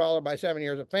plenty followed by 7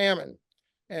 years of famine,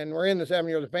 and we're in the 7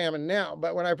 years of famine now.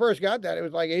 But when I first got that, it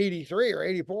was like 83 or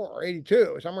 84 or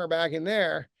 82, somewhere back in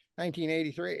there,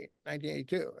 1983,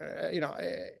 1982.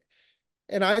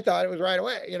 And I thought it was right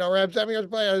away. We're having 7 years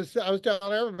of plenty. I was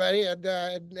telling everybody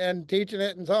and teaching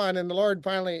it and so on. And the Lord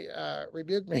finally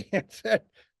rebuked me and said,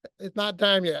 "It's not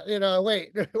time yet.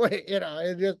 Wait, wait.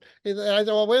 I said,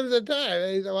 well, when's the time?"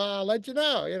 And he said, "Well, I'll let you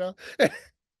know."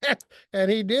 And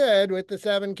he did with the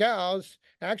 7 cows.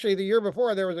 Actually, the year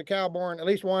before, there was a cow born, at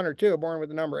least 1 or 2, born with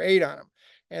the number 8 on them.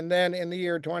 And then in the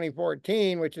year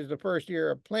 2014, which is the first year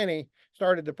of plenty,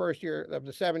 started the first year of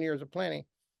the 7 years of plenty.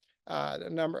 The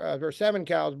number there were 7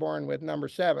 cows born with number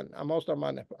 7, most of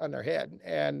them on their head,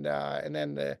 and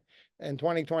then in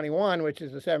 2021, which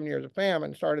is the 7 years of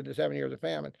famine, started the 7 years of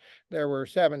famine. There were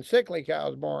 7 sickly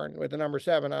cows born with the number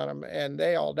 7 on them, and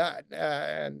they all died,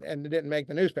 and it didn't make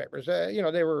the newspapers.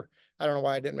 They were. I don't know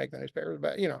why it didn't make the newspapers,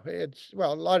 but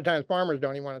a lot of times farmers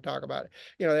don't even want to talk about it.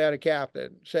 They had a calf that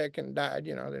sick and died.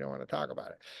 They don't want to talk about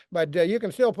it. But you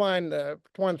can still find the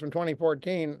ones from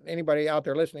 2014. Anybody out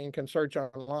there listening can search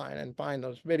online and find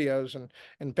those videos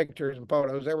and pictures and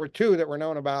photos. There were 2 that were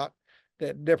known about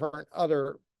that different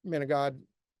other men of God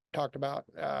talked about.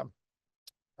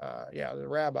 Yeah, the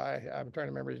rabbi, I'm trying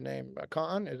to remember his name.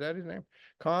 Khan, is that his name?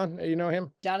 Khan, you know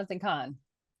him? Jonathan Kahn.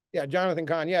 Yeah, Jonathan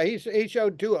Kahn. Yeah, he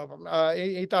showed 2 of them.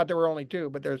 He thought there were only 2,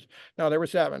 but there were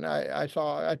 7. I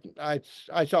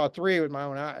saw 3 with my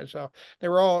own eyes. So they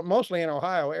were all mostly in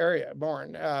Ohio area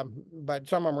born, but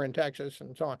some of them were in Texas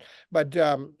and so on. But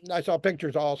I saw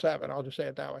pictures of all 7. I'll just say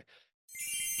it that way.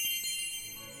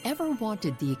 Ever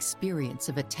wanted the experience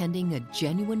of attending a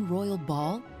genuine royal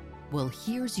ball? Well,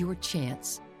 here's your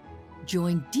chance.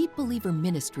 Join Deep Believer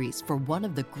Ministries for one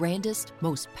of the grandest,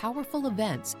 most powerful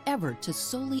events ever to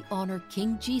solely honor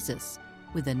King Jesus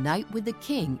with a night with the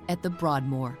King at the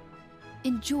Broadmoor.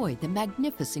 Enjoy the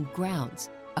magnificent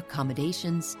grounds,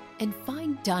 accommodations, and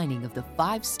fine dining of the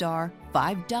 5-star,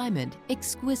 5-diamond,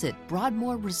 exquisite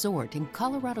Broadmoor Resort in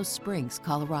Colorado Springs,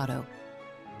 Colorado.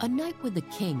 A Night with the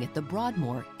King at the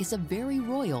Broadmoor is a very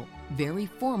royal, very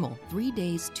formal 3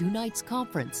 days, 2 nights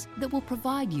conference that will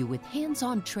provide you with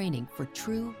hands-on training for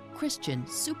true Christian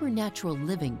supernatural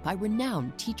living by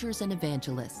renowned teachers and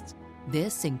evangelists.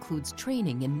 This includes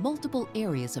training in multiple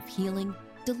areas of healing,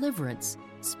 deliverance,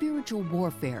 spiritual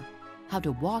warfare, how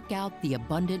to walk out the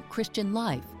abundant Christian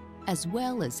life, as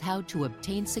well as how to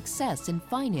obtain success in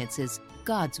finances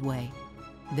God's way.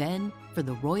 Then, for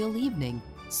the royal evening,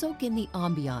 soak in the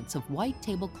ambiance of white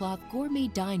tablecloth gourmet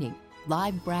dining,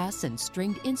 live brass and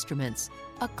stringed instruments,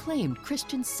 acclaimed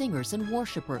Christian singers and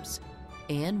worshipers.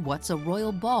 And what's a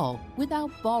royal ball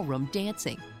without ballroom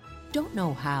dancing? Don't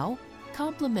know how?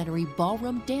 Complimentary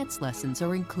ballroom dance lessons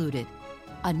are included.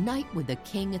 A Night with the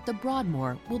King at the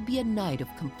Broadmoor will be a night of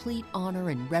complete honor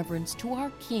and reverence to our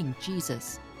King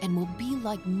Jesus, and will be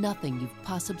like nothing you've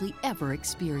possibly ever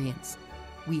experienced.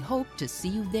 We hope to see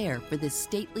you there for this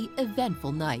stately,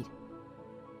 eventful night.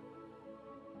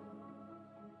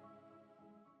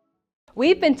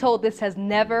 We've been told this has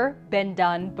never been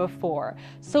done before.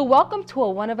 So welcome to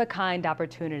a one-of-a-kind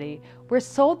opportunity. We're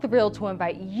so thrilled to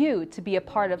invite you to be a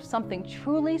part of something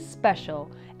truly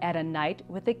special at A Night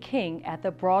with the King at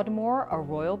the Broadmoor, a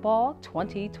Royal Ball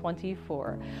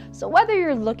 2024. So whether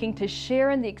you're looking to share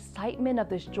in the excitement of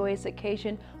this joyous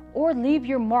occasion or leave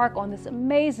your mark on this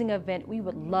amazing event, we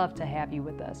would love to have you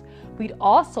with us. We'd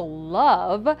also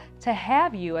love to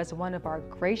have you as one of our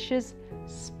gracious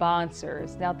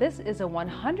sponsors. Now, this is a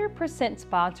 100%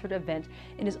 sponsored event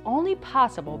and is only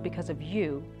possible because of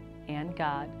you and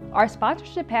God. Our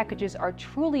sponsorship packages are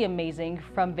truly amazing,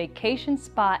 from vacation,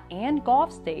 spa, and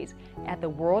golf stays at the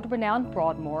world-renowned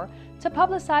Broadmoor to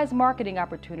publicized marketing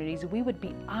opportunities. We would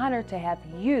be honored to have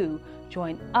you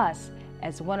join us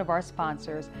as one of our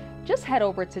sponsors. Just head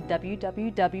over to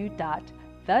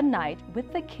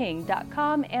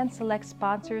www.thenightwiththeking.com and select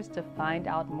sponsors to find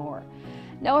out more.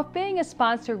 Now, if being a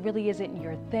sponsor really isn't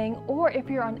your thing, or if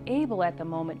you're unable at the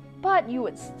moment, but you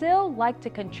would still like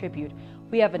to contribute,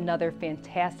 we have another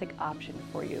fantastic option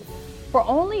for you. For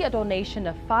only a donation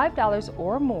of $5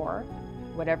 or more,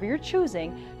 whatever you're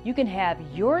choosing, you can have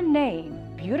your name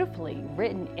beautifully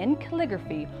written in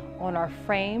calligraphy on our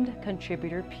framed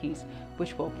contributor piece,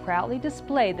 which will proudly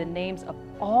display the names of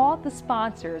all the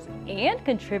sponsors and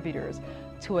contributors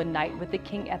to A Night with the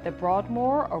King at the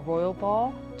Broadmoor, a Royal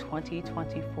Ball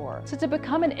 2024. So to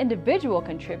become an individual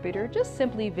contributor, just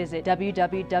simply visit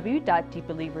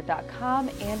www.deepbeliever.com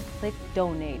and click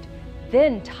donate.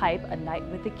 Then type A Night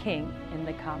with the King in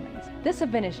the comments. This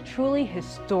event is truly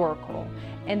historical,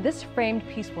 and this framed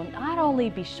piece will not only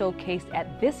be showcased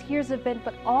at this year's event,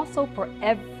 but also for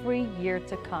every year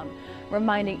to come,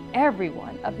 reminding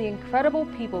everyone of the incredible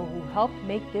people who helped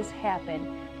make this happen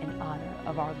in honor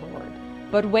of our Lord.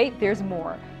 But wait, there's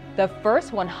more. The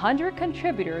first 100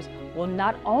 contributors will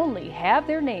not only have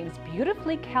their names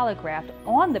beautifully calligraphed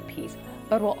on the piece,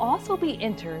 but will also be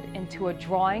entered into a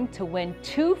drawing to win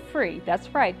 2 free,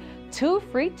 that's right, 2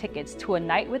 free tickets to A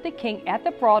Night with the King at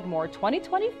the Broadmoor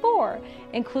 2024,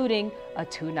 including a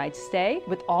 2-night stay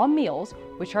with all meals,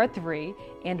 which are 3,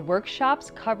 and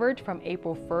workshops covered from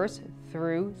April 1st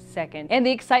through 2nd. And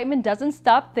the excitement doesn't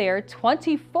stop there.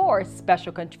 24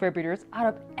 special contributors out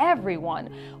of everyone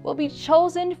will be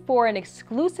chosen for an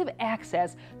exclusive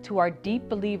access to our Deep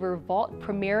Believer Vault,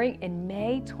 premiering in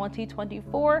May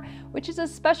 2024, which is a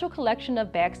special collection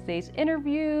of backstage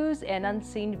interviews and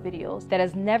unseen videos that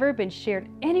has never been shared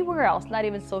anywhere else, not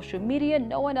even social media.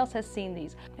 No one else has seen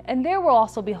these. And there will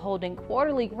also be holding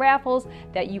quarterly raffles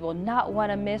that you will not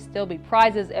want to miss. There'll be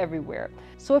prizes everywhere.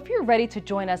 So if you're ready to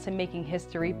join us in making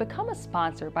history, become a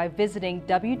sponsor by visiting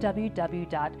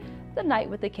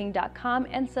www.thenightwiththeking.com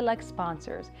and select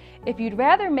sponsors. If you'd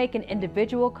rather make an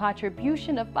individual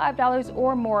contribution of $5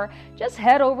 or more, just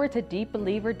head over to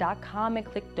deepbeliever.com and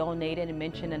click donate and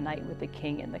mention A Night with the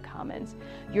King in the comments.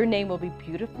 Your name will be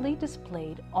beautifully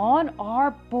displayed on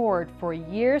our board for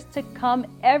years to come,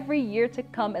 every year to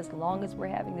come, as long as we're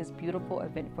having this beautiful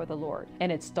event for the Lord.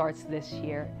 And it starts this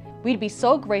year. We'd be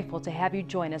so grateful to have you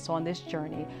join us on this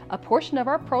journey. A portion of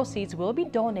our proceeds will be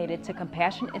donated to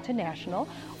Compassion International,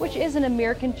 which is an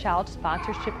American child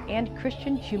sponsorship and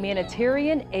Christian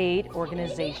humanitarian aid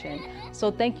organization. So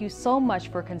thank you so much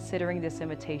for considering this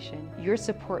invitation. Your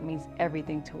support means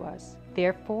everything to us.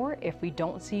 Therefore, if we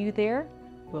don't see you there,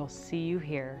 we'll see you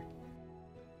here.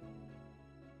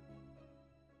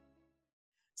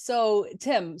 So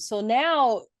Tim, so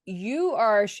now you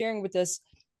are sharing with us,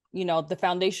 the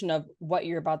foundation of what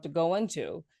you're about to go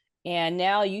into. And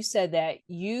now you said that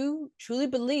you truly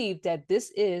believe that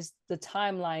this is the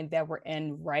timeline that we're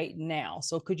in right now.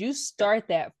 So could you start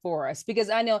that for us? Because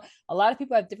I know a lot of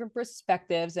people have different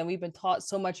perspectives, and we've been taught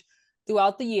so much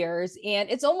throughout the years, and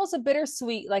it's almost a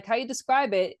bittersweet, like how you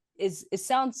describe it is it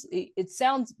sounds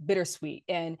bittersweet.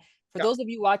 And for Yeah. those of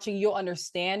you watching, you'll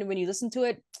understand when you listen to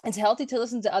it. It's healthy to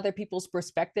listen to other people's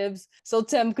perspectives. So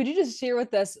Tim, could you just share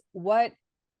with us what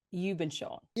you've been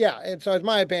shown? Yeah, and so it's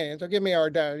my opinion. So give me a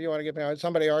hard time if you want to give me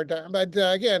somebody a hard time. But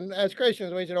again, as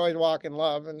Christians, we should always walk in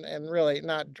love and really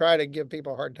not try to give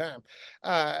people a hard time.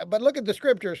 But look at the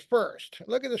scriptures first.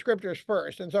 Look at the scriptures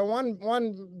first. And so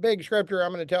one big scripture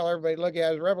I'm going to tell everybody to look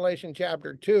at is Revelation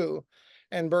chapter 2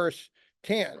 and verse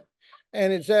 10.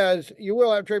 And it says, you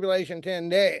will have tribulation 10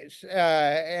 days.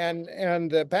 And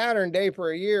the pattern, day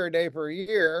for a year, day for a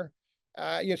year.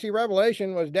 You see,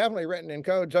 Revelation was definitely written in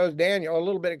code. So is Daniel, a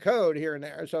little bit of code here and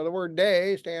there. So the word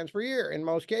day stands for year in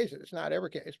most cases, not every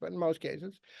case, but in most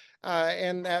cases.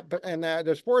 And that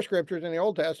there's 4 scriptures in the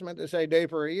Old Testament that say day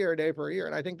for a year, day for a year.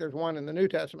 And I think there's one in the New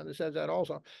Testament that says that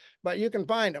also. But you can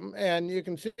find them, and you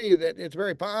can see that it's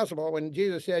very possible when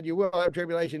Jesus said you will have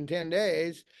tribulation 10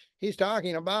 days. He's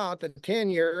talking about the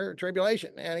 10-year tribulation.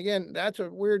 And again, that's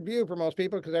a weird view for most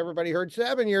people because everybody heard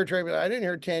 7-year tribulation. I didn't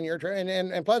hear 10-year.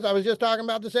 And plus, I was just talking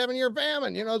about the 7-year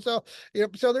famine, so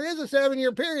there is a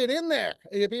 7-year period in there.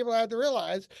 People have to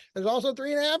realize there's also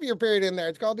 3.5-year period in there.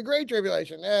 It's called the Great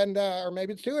Tribulation. And, or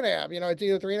maybe it's 2.5, it's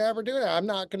either 3.5 or 2.5. I'm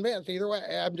not convinced either way.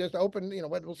 I'm just open,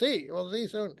 but we'll see. We'll see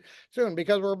soon,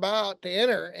 because we're about to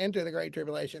enter into the Great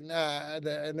Tribulation.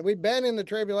 And we've been in the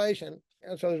tribulation.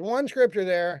 And so there's one scripture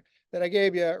there that I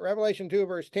gave you, Revelation 2,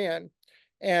 verse 10,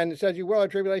 and it says you will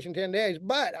have tribulation 10 days.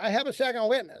 But I have a second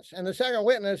witness, and the second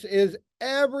witness is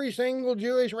every single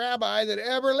Jewish rabbi that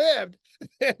ever lived.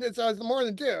 And so it's more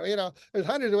than 2. There's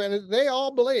hundreds of witnesses. They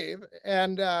all believe,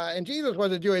 and Jesus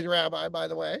was a Jewish rabbi, by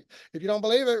the way. If you don't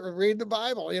believe it, read the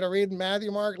Bible. Read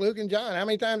Matthew, Mark, Luke, and John. How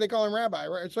many times they call him rabbi?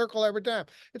 Circle every time.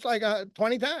 It's like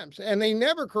 20 times, and they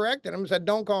never corrected him and said,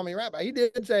 "Don't call me rabbi." He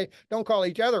did say, "Don't call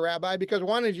each other rabbi," because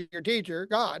one is your teacher,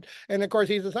 God, and of course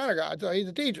he's the Son of God, so he's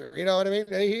a teacher. You know what I mean?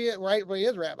 He rightfully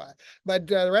is rabbi, but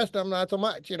the rest of them not so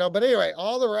much. But anyway,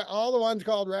 all the ones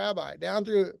called rabbi down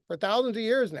through for thousands of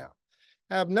years now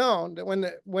have known that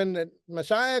when the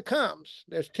Messiah comes,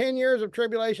 there's 10 years of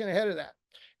tribulation ahead of that.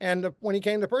 And when he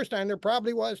came the first time, there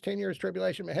probably was 10 years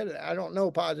tribulation ahead of that. I don't know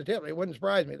positively. It wouldn't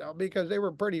surprise me, though, because they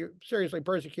were pretty seriously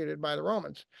persecuted by the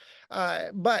Romans.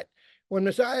 But when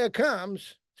Messiah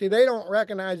comes, see, they don't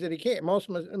recognize that he came.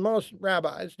 Most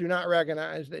rabbis do not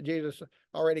recognize that Jesus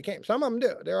already came. Some of them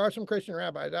do. There are some Christian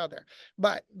rabbis out there,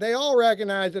 but they all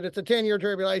recognize that it's a 10-year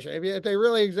tribulation. If they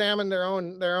really examine their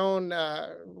own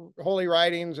holy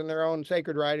writings and their own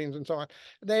sacred writings and so on,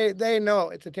 they know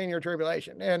it's a 10-year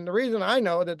tribulation. And the reason I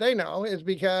know that they know is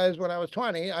because when I was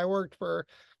 20, I worked for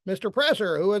Mr.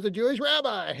 Presser, who was a Jewish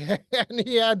rabbi, and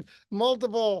he had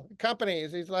multiple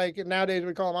companies. He's like, nowadays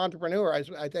we call him entrepreneur,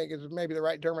 I think is maybe the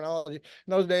right terminology. In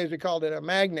those days we called it a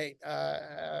magnate,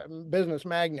 business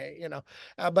magnate,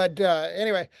 But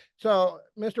anyway, so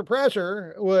Mr.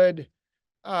 Presser would,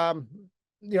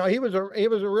 he was a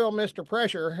real Mr.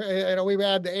 Pressure. We've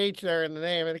had the H there in the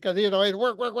name, and because he was always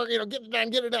work, get it done,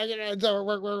 get it done. So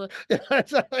work.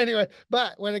 So anyway,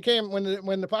 but when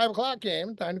the 5 o'clock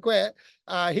came, time to quit,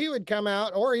 he would come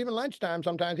out, or even lunchtime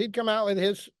sometimes, he'd come out with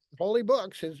his holy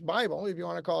books, his Bible, if you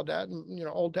want to call it that,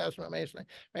 Old Testament basically.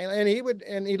 And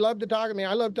he loved to talk to me.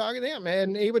 I loved talking to him,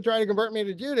 and he would try to convert me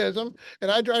to Judaism, and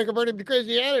I'd try to convert him to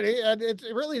Christianity. And it's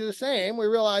really the same.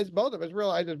 Both of us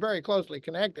realize it's very closely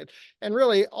connected. And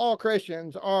really all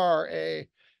Christians are a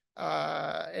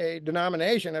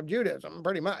denomination of Judaism,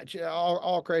 pretty much.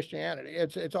 All Christianity.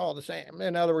 It's all the same.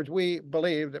 In other words, we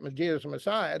believe that Jesus is the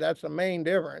Messiah. That's the main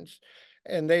difference.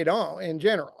 And they don't in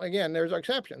general. Again, there's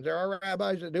exceptions. There are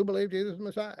rabbis that do believe Jesus is the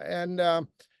Messiah, and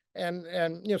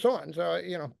so on. So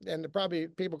and probably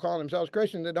people calling themselves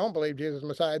Christians that don't believe Jesus is the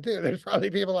Messiah too. There's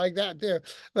probably people like that too,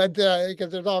 but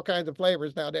because there's all kinds of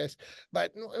flavors nowadays.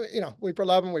 But we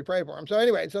love them, we pray for them. So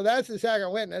anyway, so that's the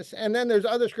second witness, and then there's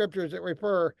other scriptures that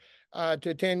refer to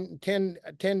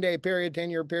 10-day period,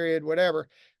 10-year period, whatever.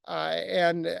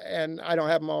 And I don't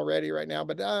have them all ready right now,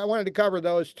 but I wanted to cover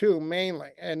those 2 mainly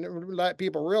and let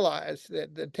people realize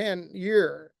that the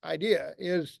 10-year idea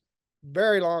is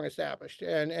very long established,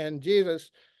 and Jesus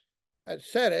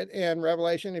said it in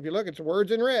Revelation. If you look, it's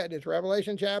words in red. It's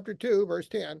Revelation chapter 2, verse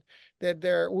 10, that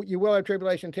you will have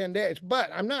tribulation 10 days. But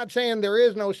I'm not saying there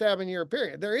is no 7-year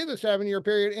period. There is a 7-year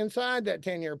period inside that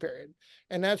 10-year period.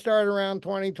 And that started around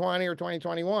 2020 or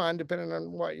 2021, depending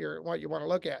on what you want to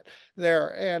look at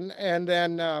there. And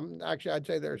then actually, I'd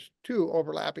say there's 2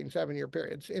 overlapping 7-year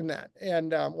periods in that.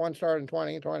 And one started in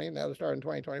 2020, and the other started in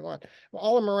 2021.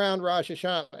 All of them around Rosh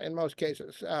Hashanah in most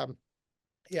cases.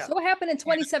 Yeah. So what happened in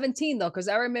 2017 though? Because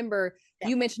I remember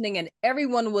you mentioning, and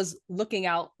everyone was looking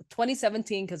out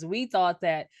 2017 because we thought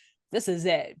that this is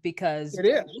it, because it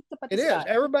is. It is.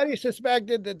 Everybody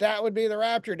suspected that that would be the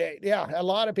rapture date. Yeah, a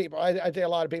lot of people. I'd say a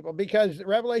lot of people, because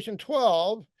Revelation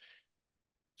 12.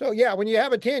 So yeah, when you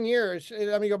have a 10 years,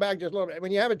 let me go back just a little bit.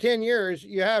 When you have a 10 years,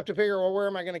 you have to figure, well, where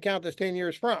am I going to count this 10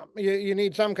 years from? You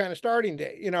need some kind of starting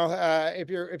date, if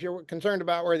you're concerned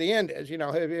about where the end is,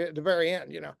 at the very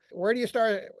end, where do you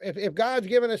start? If God's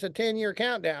given us a 10-year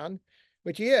countdown,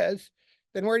 which he is,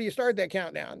 then where do you start that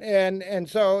countdown? And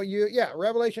so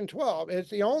Revelation 12 is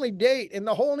the only date in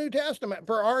the whole New Testament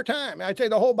for our time. I'd say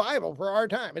the whole Bible for our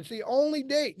time. It's the only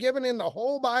date given in the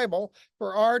whole Bible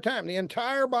for our time, the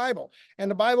entire Bible. And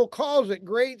the Bible calls it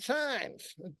great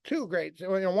signs, 2 great,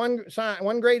 one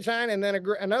great sign, and then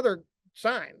another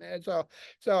sign. And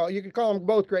so you could call them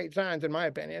both great signs, in my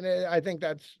opinion. I think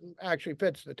that's actually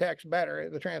fits the text better,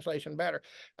 the translation better.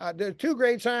 The 2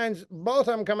 great signs, both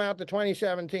of them come out to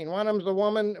 2017. One of them's the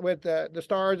woman with the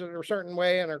stars a certain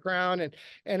way in her crown, and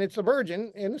it's the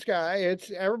virgin in the sky. It's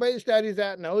everybody studies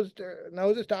that, knows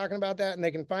it's talking about that, and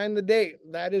they can find the date.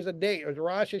 That is a date. It was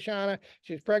Rosh Hashanah.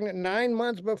 She's pregnant 9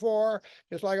 months before,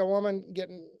 just like a woman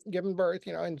giving birth,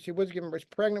 and she was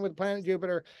pregnant with planet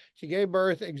Jupiter. She gave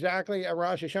birth exactly at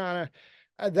Rosh Hashanah.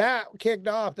 That kicked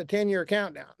off the 10-year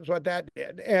countdown, is what that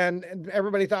did. And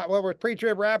everybody thought, well, with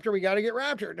pre-trib rapture, we got to get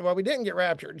raptured. Well, we didn't get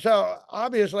raptured. So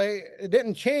obviously it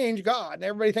didn't change God. And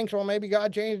everybody thinks, well, maybe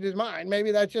God changed his mind.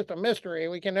 Maybe that's just a mystery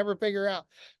we can never figure out.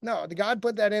 No, God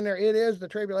put that in there. It is the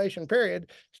tribulation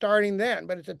period starting then,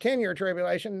 but it's a 10-year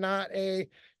tribulation, not a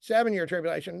 7-year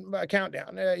tribulation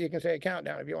countdown. You can say a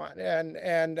countdown if you want.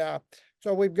 And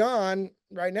so we've gone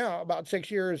right now about 6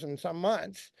 years and some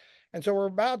months. And so we're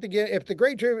about to get, if the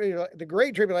Great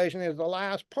Tribulation is the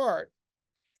last part,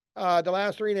 the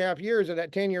last 3.5 years of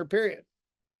that 10-year period.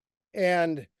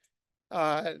 And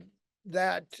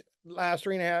that last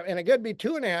 3.5, and it could be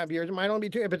 2.5 years. It might only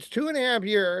be 2. If it's 2.5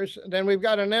 years, then we've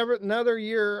got another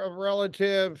year of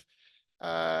relative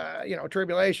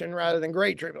tribulation rather than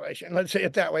great tribulation. Let's say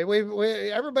it that way.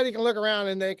 Everybody can look around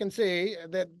and they can see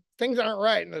that things aren't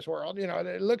right in this world.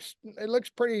 It looks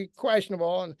pretty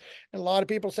questionable. And a lot of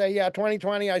people say, yeah,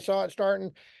 2020, I saw it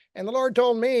starting. And the Lord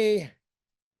told me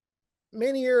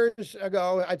many years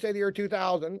ago, I'd say the year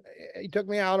 2000, he took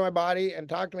me out of my body and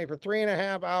talked to me for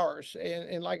 3.5 hours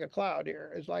in like a cloud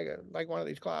here. It's like one of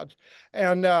these clouds.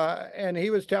 And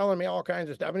he was telling me all kinds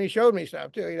of stuff, and he showed me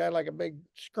stuff too. He had like a big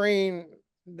screen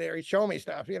there. He'd show me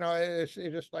stuff, it's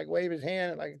just like wave his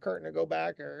hand and like a curtain would go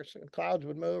back, or clouds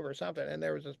would move or something. And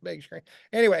there was this big screen.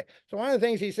 Anyway, so one of the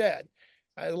things he said,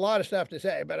 I had a lot of stuff to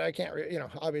say, but I can't,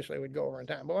 obviously we'd go over in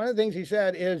time. But one of the things he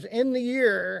said is, in the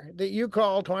year that you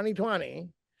call 2020,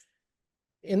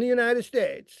 in the United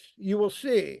States, you will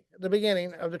see the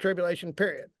beginning of the tribulation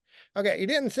period. Okay, he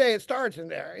didn't say it starts in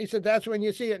there. He said that's when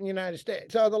you see it in the United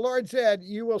States. So the Lord said,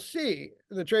 you will see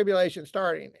the tribulation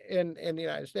starting in the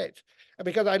United States,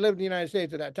 because I lived in the United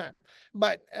States at that time.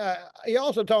 But he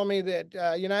also told me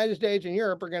that United States and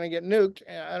Europe are going to get nuked.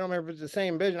 I don't remember if it's the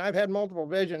same vision. I've had multiple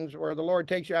visions where the Lord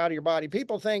takes you out of your body.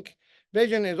 People think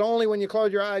vision is only when you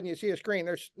close your eyes and you see a screen.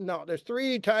 There's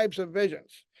 3 types of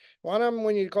visions. One of them,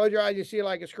 when you close your eyes, you see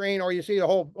like a screen, or you see the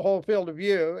whole field of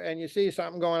view, and you see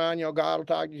something going on. God will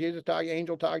talk to you, Jesus talk to you,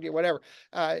 angel talk to you, whatever.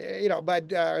 But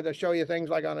they'll show you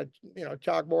things like on a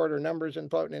chalkboard, or numbers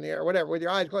and floating in the air, whatever. With your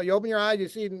eyes closed, you open your eyes, you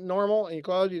see normal, and you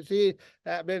close, you see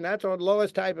that vision. That's the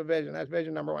lowest type of vision. That's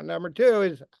vision number 1. Number 2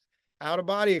 is out of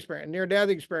body experience, near death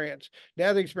experience.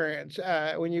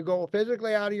 When you go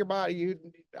physically out of your body,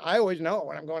 I always know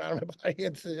when I'm going out of my body.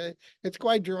 It's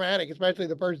quite dramatic, especially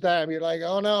the first time. You're like,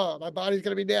 oh no, my body's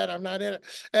gonna be dead. I'm not in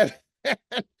it.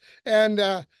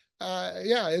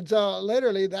 It's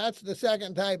literally, that's the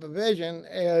second type of vision,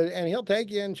 and he'll take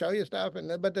you and show you stuff.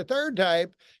 But the third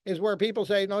type is where people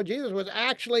say, no, Jesus was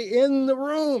actually in the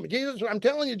room. I'm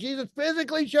telling you, Jesus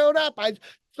physically showed up. I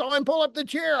saw him pull up the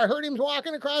chair. I heard him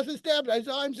walking across the steps. I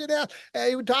saw him sit down.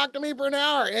 He would talk to me for an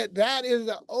hour. That is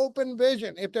the open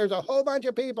vision. If there's a whole bunch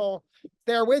of people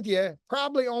there with you,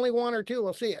 probably only 1 or 2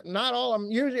 will see it. Not all of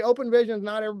them. Usually open visions,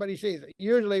 not everybody sees it.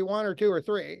 Usually 1 or 2 or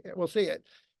 3 will see it.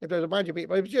 If there's a bunch of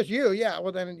people, if it's just you, yeah,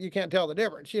 well, then you can't tell the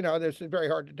difference. It's very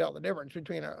hard to tell the difference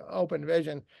between an open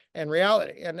vision and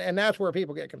reality. And that's where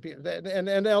people get confused. And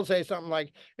they'll say something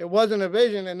like, it wasn't a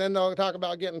vision. And then they'll talk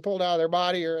about getting pulled out of their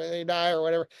body or they die or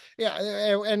whatever. Yeah.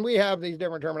 And we have these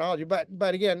different terminology. But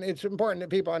again, it's important that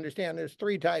people understand there's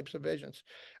three types of visions.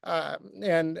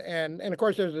 And of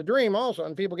course, there's a dream also.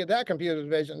 And people get that confused with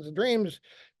visions.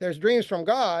 There's dreams from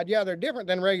God. Yeah, they're different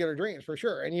than regular dreams for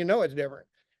sure. And it's different.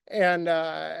 And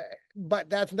but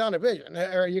that's not a vision,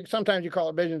 or sometimes you call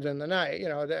it visions in the night.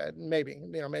 That maybe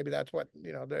that's what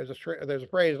there's a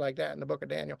phrase like that in the book of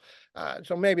Daniel.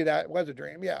 So maybe that was a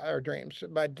dream, yeah, or dreams.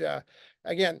 But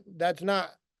again, that's not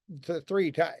the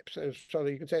three types. So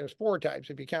you could say there's four types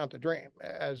if you count the dream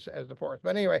as the fourth.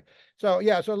 But anyway, so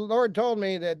the Lord told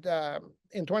me that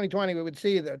in 2020 we would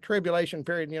see the tribulation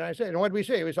period in the United States. And what did we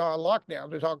see? We saw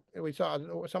lockdowns. We saw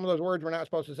some of those words we're not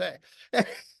supposed to say.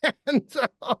 And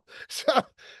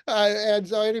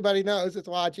so anybody knows that's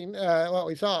watching what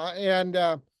we saw. And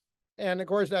of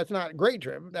course that's not great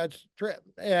trib, that's trib.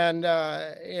 And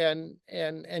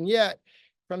yet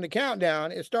from the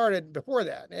countdown, it started before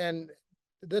that. And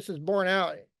this is borne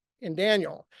out in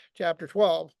Daniel chapter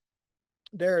 12.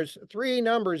 There's three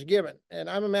numbers given, and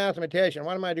I'm a mathematician.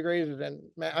 One of my degrees is in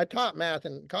math. I taught math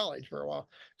in college for a while,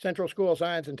 Central School of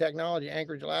Science and Technology,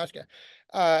 Anchorage, Alaska.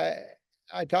 I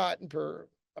taught for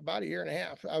about a year and a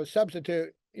half. I was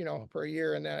substitute, for a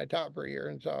year, and then I taught for a year.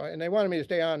 And they wanted me to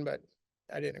stay on, but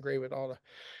I didn't agree with all the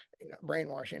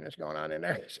brainwashing that's going on in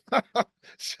there.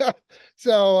 So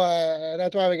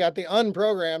that's why we got the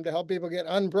unprogrammed to help people get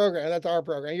unprogrammed. That's our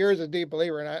program. Yours is Deep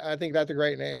Believer, and I think that's a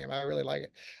great name. I really like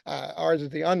it. Ours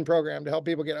is the unprogrammed to help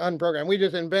people get unprogrammed. We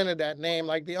just invented that name,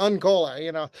 like the uncola.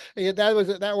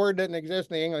 That word didn't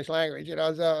exist in the English language.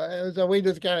 So we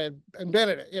just kind of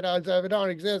invented it. So if it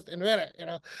don't exist, invent it.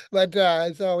 But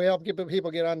so we help people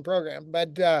get unprogrammed.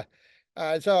 But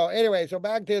so anyway, so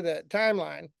back to the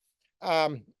timeline.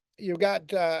 You've got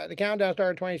the countdown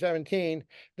started 2017.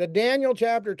 The Daniel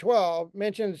chapter 12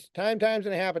 mentions times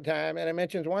and a half a time, and it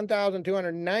mentions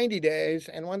 1,290 days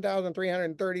and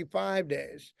 1,335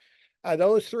 days.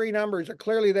 Those three numbers are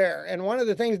clearly there. And one of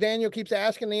the things Daniel keeps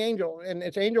asking the angel, and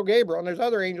it's Angel Gabriel, and there's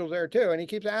other angels there too, and he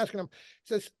keeps asking him,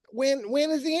 says, when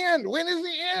is the end? When is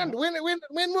the end? When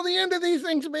will the end of these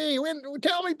things be?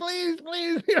 Tell me, please.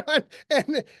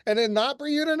 And then not for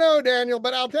you to know, Daniel,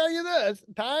 but I'll tell you this,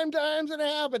 times and a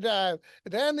half a time,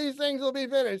 then these things will be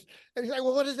finished. And he's like,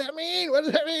 well, what does that mean? What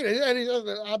does that mean? And he says,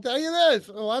 I'll tell you this,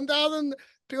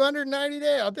 1,290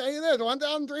 days. I'll tell you this,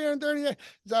 1,330 days.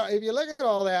 So if you look at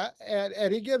all that,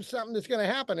 and he gives something that's going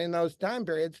to happen in those time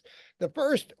periods, the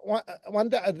first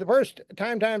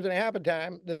times and a half a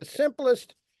time, the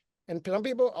simplest. And some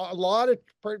people, a lot of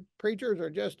preachers are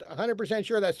just 100%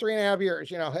 sure that's 3.5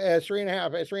 years, it's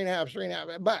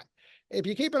 3.5. But if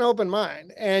you keep an open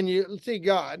mind and you see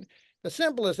God, the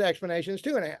simplest explanation is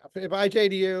 2.5. If I say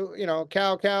to you,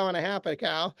 cow and a half a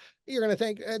cow, you're going to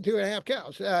think 2.5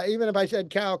 cows. Even if I said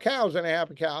cows and a half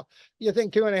a cow, you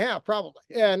think 2.5 probably.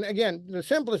 And again, the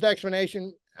simplest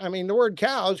explanation, I mean, the word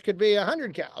cows could be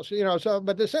 100 cows,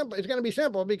 but it's going to be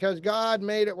simple because God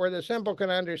made it where the simple can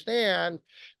understand,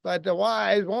 but the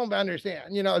wise won't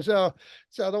understand, so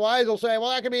the wise will say, well,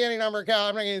 that could be any number of cows.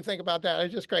 I'm not going to think about that.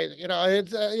 It's just crazy,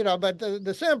 it's, but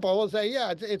the simple will say,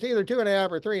 yeah, it's either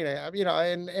 2.5 or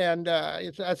 3.5, and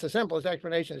that's the simplest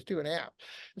explanation is 2.5.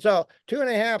 So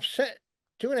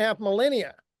 2.5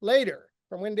 millennia later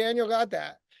from when Daniel got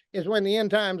that is when the end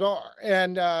times are,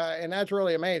 and that's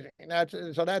really amazing.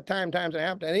 So that times and a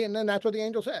half, and then that's what the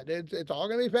angel said. It's all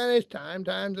going to be finished times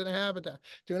and a half,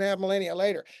 2.5 millennia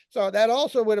later. So that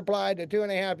also would apply to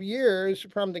 2.5 years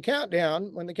from the countdown,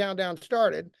 when the countdown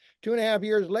started. 2.5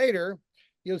 years later,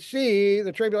 you'll see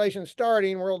the tribulation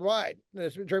starting worldwide,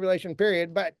 this tribulation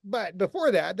period. But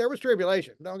before that, there was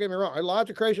tribulation. Don't get me wrong. Lots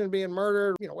of Christians being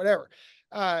murdered, whatever.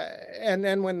 And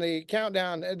then when the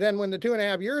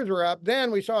 2.5 years were up,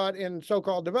 then we saw it in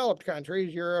so-called developed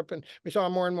countries, Europe, and we saw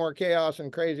more and more chaos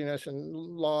and craziness and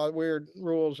weird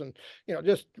rules, and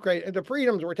just great. The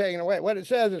freedoms were taken away. What it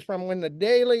says is from when the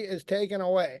daily is taken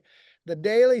away. The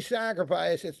daily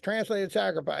sacrifice, it's translated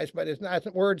sacrifice, but it's not.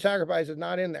 The word sacrifice is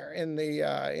not in there in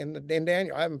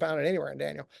Daniel. I haven't found it anywhere in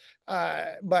Daniel.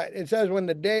 But it says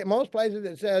most places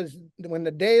it says when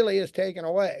the daily is taken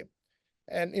away.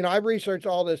 And, I've researched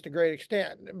all this to great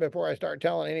extent before I start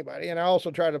telling anybody. And I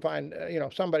also try to find,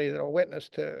 somebody that will witness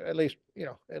to at least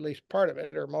part of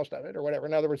it or most of it or whatever.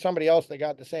 In other words, somebody else that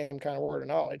got the same kind of word of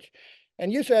knowledge.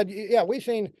 And you said, yeah, we've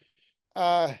seen,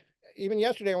 even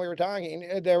yesterday when we were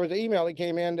talking, there was an email that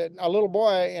came in that a little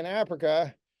boy in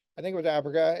Africa I think it was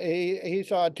Africa. He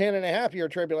saw a 10.5 year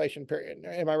tribulation period.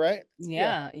 Am I right?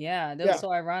 Yeah. Yeah. That was Yeah.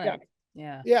 so Yeah. ironic.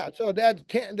 Yeah. Yeah, so that's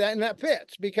 10, and that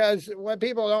fits, because what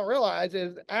people don't realize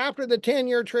is after the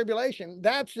 10-year tribulation,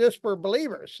 that's just for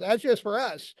believers. That's just for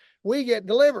us. We get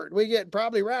delivered. We get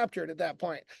probably raptured at that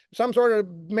point. Some sort of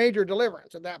major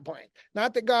deliverance at that point.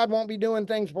 Not that God won't be doing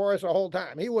things for us the whole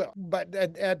time. He will. But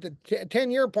at the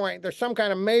 10-year point, there's some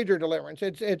kind of major deliverance.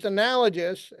 It's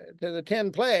analogous to the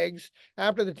 10 plagues.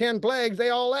 After the 10 plagues,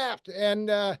 they all left.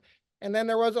 And then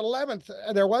there was an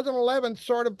 11th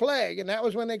sort of plague, and that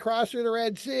was when they crossed through the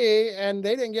Red Sea, and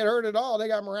they didn't get hurt at all. They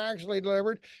got miraculously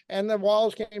delivered, and the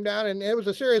walls came down, and it was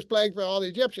a serious plague for all the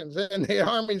Egyptians and the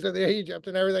armies of the Egypt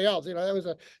and everything else. That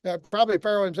was probably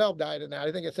Pharaoh himself died in that.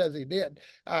 I think it says he did.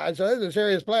 So it was a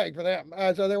serious plague for them.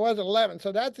 So there was 11.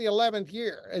 So that's the 11th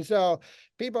year. And so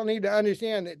people need to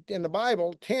understand that in the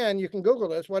Bible, 10, you can Google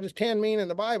this. What does 10 mean in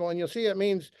the Bible? And you'll see it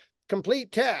means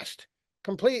complete test,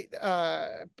 complete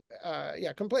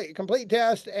complete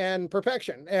test and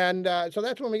perfection. And so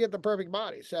that's when we get the perfect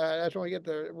bodies. That's when we get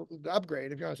the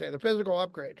upgrade, if you want to say, the physical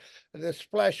upgrade. This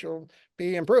flesh will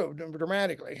be improved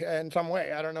dramatically in some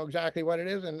way. I don't know exactly what it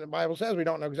is, and the Bible says we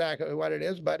don't know exactly what it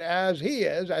is, but as he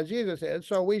is, as Jesus is,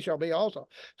 so we shall be also.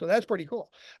 So that's pretty cool.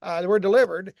 We're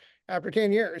delivered after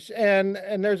 10 years, and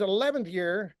there's an 11th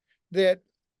year that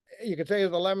you could say is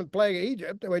the 11th plague of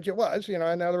Egypt, which it was. In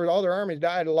other words, all their armies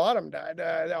died. A lot of them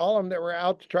died. All of them that were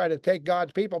out to try to take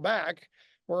God's people back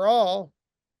were all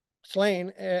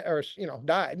slain, or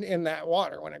died in that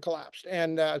water when it collapsed.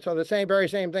 And so the very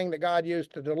same thing that God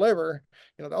used to deliver,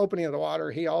 the opening of the water,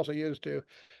 he also used to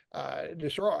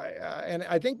destroy. And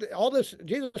I think that all this,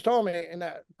 Jesus told me in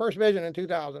that first vision in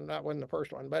 2000, not when the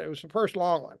first one, but it was the first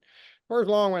long one. First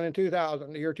long one in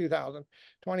 2000, the year 2000,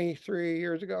 23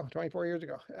 years ago, 24 years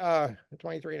ago,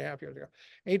 23 and a half years ago.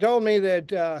 And he told me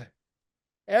that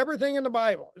everything in the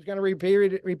Bible is going to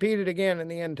be repeated again in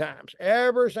the end times.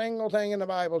 Every single thing in the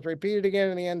Bible is repeated again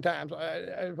in the end times.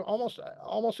 Almost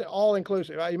all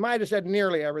inclusive. You might have said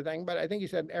nearly everything, but I think he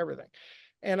said everything.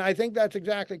 And I think that's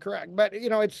exactly correct. But,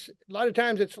 it's a lot of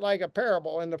times it's like a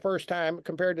parable in the first time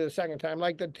compared to the second time.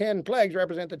 Like the 10 plagues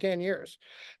represent the 10 years.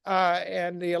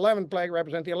 And the 11th plague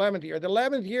represents the 11th year. The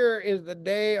 11th year is the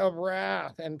day of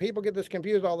wrath. And people get this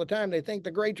confused all the time. They think the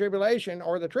Great Tribulation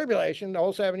or the tribulation, the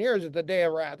whole 7 years, is the day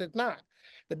of wrath. It's not.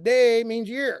 The day means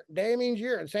year. Day means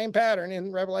year. The same pattern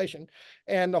in Revelation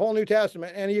and the whole New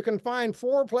Testament. And you can find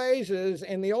 4 places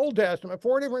in the Old Testament,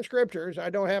 4 different scriptures. I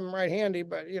don't have them right handy,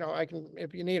 but I can,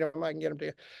 if you need them, I can get them to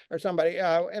you or somebody.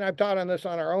 And I've taught on this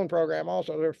on our own program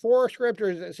also. There are 4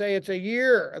 scriptures that say it's a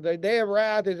year. The day of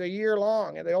wrath is a year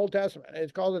long in the Old Testament.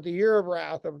 It's called it the year of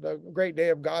wrath, of the great day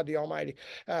of God the Almighty.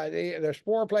 There's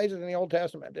 4 places in the Old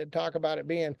Testament that talk about it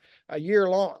being a year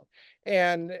long.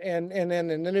 And then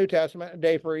in the New Testament, a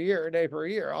day for a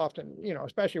year, often,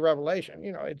 especially Revelation,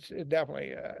 it's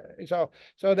definitely, so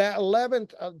that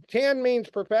 11th, 10 means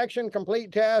perfection,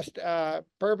 complete test,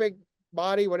 perfect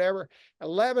body, whatever.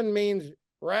 11 means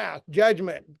wrath,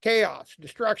 judgment, chaos,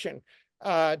 destruction.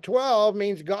 12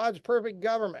 means God's perfect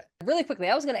government. Really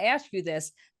quickly, I was going to ask you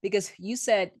this because you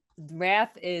said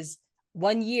wrath is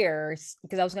 1 year,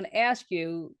 because I was going to ask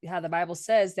you how the Bible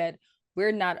says that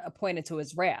we're not appointed to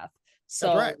his wrath.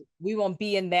 So right. We won't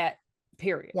be in that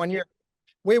period. 1 year.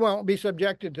 We won't be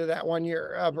subjected to that 1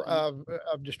 year of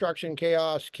destruction,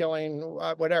 chaos, killing,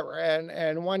 whatever.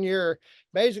 And 1 year,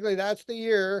 basically that's the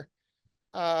year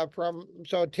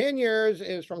so 10 years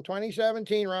is from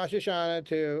 2017 Rosh Hashanah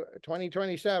to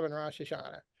 2027 Rosh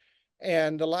Hashanah.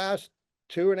 And the last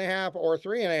 2.5 or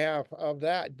 3.5 of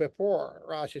that before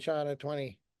Rosh Hashanah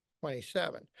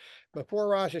 2027. Before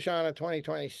Rosh Hashanah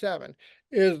 2027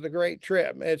 is the Great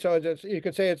Trib. And so you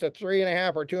could say it's a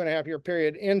 3.5 or 2.5 year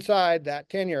period inside that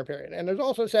 10-year period. And there's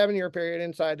also a 7-year period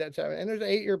inside that 7. And there's an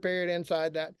 8-year period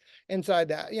inside that.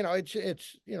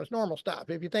 It's normal stuff.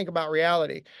 If you think about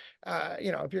reality,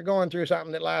 if you're going through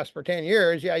something that lasts for 10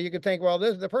 years, yeah, you could think, well,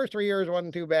 the first 3 years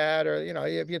wasn't too bad. Or,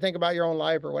 if you think about your own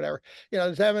life or whatever,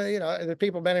 the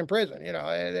people been in prison,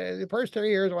 the first 3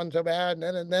 years wasn't so bad.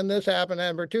 And then this happened.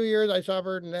 And for 2 years I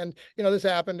suffered. And then, this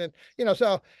happened. And,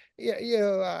 so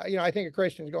I think a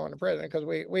Christian's going to prison because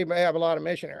we have a lot of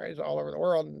missionaries all over the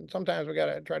world, and sometimes we got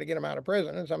to try to get them out of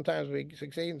prison, and sometimes we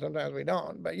succeed, and sometimes we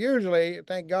don't. But usually,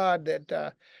 thank God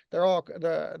that they're all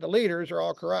the leaders are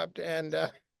all corrupt, and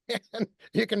and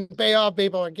you can pay off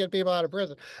people and get people out of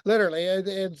prison. Literally,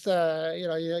 it's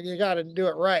you got to do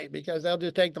it right, because they'll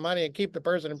just take the money and keep the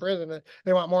person in prison. And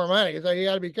they want more money, so you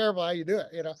got to be careful how you do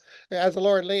it. As the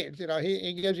Lord leads.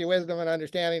 He gives you wisdom and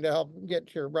understanding to help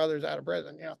get your brothers out of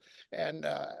prison. And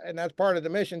that's part of the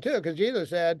mission too, because Jesus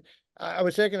said, I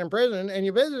was sick and in prison, and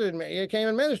you visited me. You came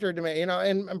and ministered to me, you know.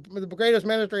 And the greatest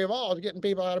ministry of all is getting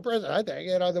people out of prison. I think,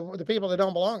 you know, the people that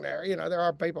don't belong there. You know, there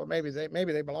are people maybe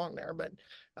they belong there, but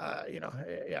you know,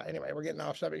 yeah. Anyway, we're getting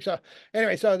off subject. So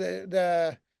anyway, so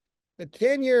the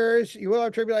 10 years you will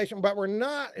have tribulation, but we're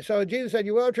not. So Jesus said,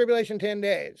 you will have tribulation 10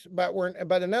 days, but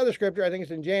another scripture, I think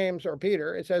it's in James or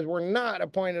Peter, it says, we're not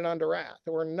appointed unto wrath.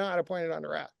 We're not appointed unto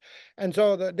wrath. And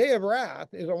so the day of wrath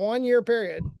is a 1 year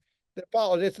period that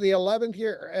follows. It's the 11th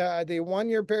year, the 1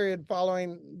 year period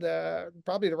following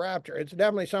probably the rapture. It's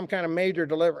definitely some kind of major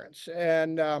deliverance.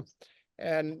 And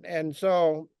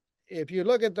so if you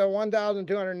look at the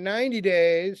 1,290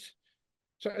 days,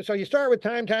 so you start with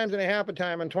times and a half a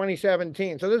time in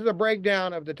 2017. So this is a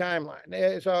breakdown of the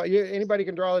timeline. So anybody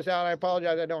can draw this out. I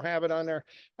apologize, I don't have it on there.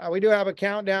 We do have a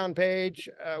countdown page,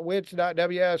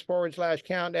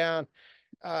 wits.ws/countdown,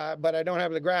 but I don't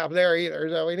have the graph there either.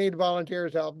 So we need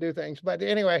volunteers to help do things. But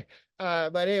anyway,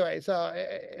 so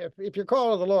if you're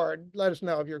called to the Lord, let us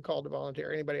know if you're called to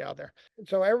volunteer. Anybody out there?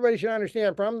 So everybody should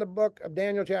understand from the book of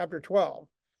Daniel, chapter 12.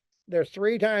 There's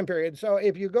 3 time periods. So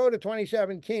if you go to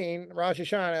 2017 Rosh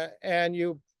Hashanah and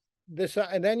you decide,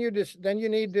 and then you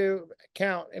need to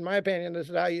count. In my opinion, this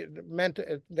is how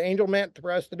the angel meant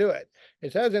for us to do it.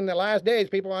 It says in the last days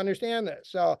people understand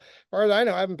this. So as far as I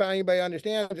know, I haven't found anybody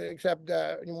understands it except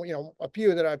you know, a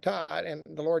few that I've taught, and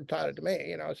the Lord taught it to me.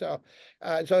 You know,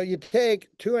 so you take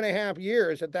 2.5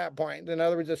 years at that point. In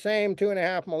other words, the same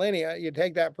 2.5 millennia. You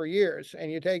take that for years,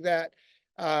 and you take that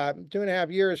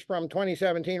 2.5 years from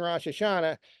 2017 Rosh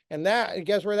Hashanah, and that,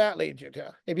 guess where that leads you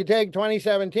to? If you take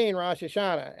 2017 Rosh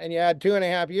Hashanah and you add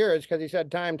 2.5 years, because he said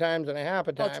times and a half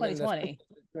a time, 2020.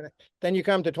 then you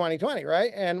come to 2020,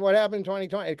 right? And what happened in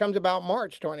 2020? It comes about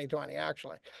March 2020,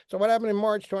 actually. So what happened in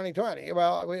March 2020?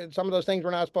 Well, some of those things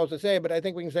we're not supposed to say, but I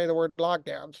think we can say the word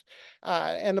lockdowns.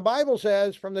 And the Bible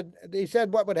says he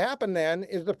said what would happen then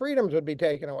is the freedoms would be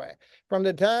taken away. From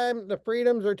the time the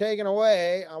freedoms are taken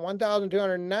away on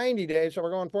 1,290 days, so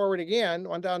we're going forward again,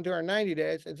 1,290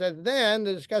 days, it says then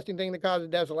the disgusting thing that causes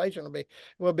desolation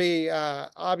will be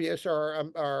obvious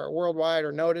or worldwide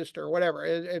or noticed or whatever.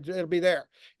 It'll be there.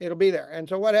 It'll be there. And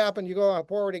so what happened? You go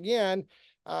forward again,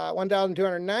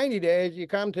 1,290 days, you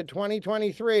come to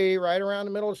 2023, right around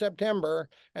the middle of September.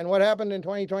 And what happened in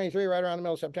 2023, right around the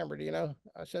middle of September? Do you know,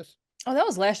 sis? Oh, that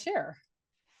was last year.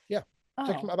 Yeah. Oh.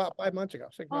 About 5 months ago,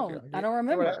 6 months ago. I don't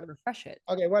remember. Refresh it.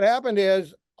 Okay, what happened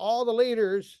is all the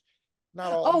leaders,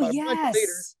 not all, but a bunch of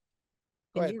leaders.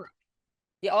 In Europe.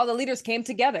 Yeah, all the leaders came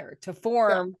together to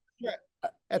form. Yeah.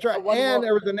 That's right. And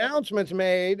there was announcements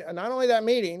made, not only that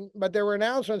meeting, but there were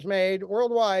announcements made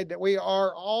worldwide that we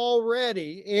are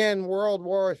already in World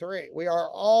War III. We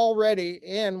are already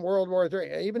in World War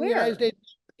III. Even the United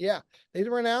States. Yeah, these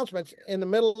were announcements in the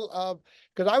middle of,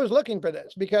 because I was looking for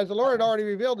this, because the Lord had already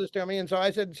revealed this to me. And so I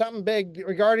said something big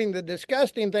regarding the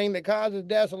disgusting thing that causes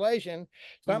desolation,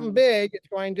 something big. It's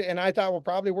going to, and I thought, well,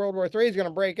 probably World War III is going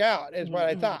to break out, is what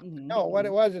I thought. No, what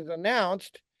it was is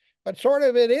announced. But sort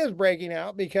of it is breaking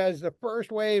out, because the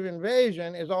first wave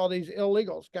invasion is all these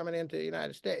illegals coming into the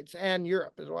United States and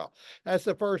Europe as well. That's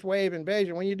the first wave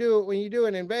invasion. When you do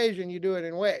an invasion, you do it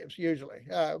in waves, usually.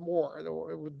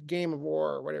 The game of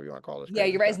war, or whatever you want to call this. Yeah,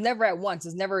 you're right. It's never at once.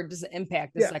 It's never just an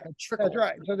impact. It's like a trickle. That's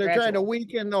right. So they're trying to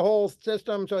weaken the whole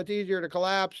system so it's easier to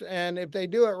collapse. And if they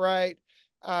do it right,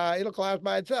 it'll collapse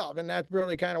by itself. And that's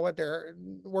really kind of what they're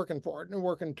working for and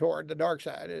working toward. The dark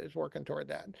side is working toward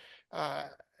that.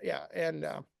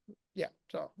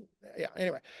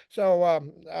 Anyway, so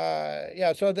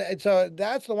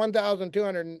that's the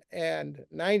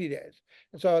 1,290 days.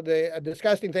 And so the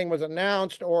disgusting thing was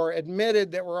announced or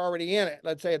admitted that we're already in it.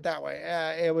 Let's say it that way.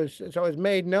 It was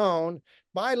made known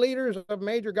by leaders of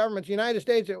major governments. The United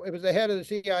States, it was the head of the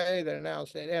CIA that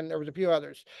announced it, and there was a few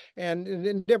others. And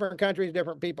in different countries,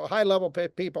 different people, high-level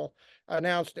people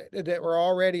announced it, that we're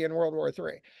already in World War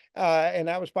III. And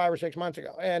that was 5 or 6 months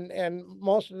ago. And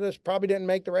most of this probably didn't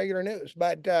make the regular news.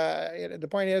 But the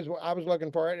point is, I was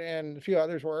looking for it, and a few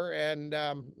others were, and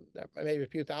maybe a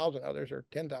few thousand others, or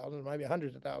 10,000, maybe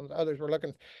hundreds of thousands. Others were looking,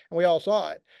 and we all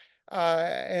saw it.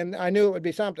 And I knew it would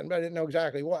be something, but I didn't know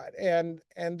exactly what. And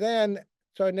then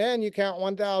you count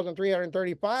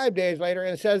 1,335 days later,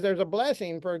 and it says there's a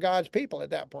blessing for God's people at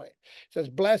that point. It says,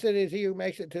 blessed is he who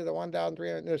makes it to the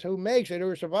 1,300, who makes it,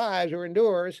 who survives, who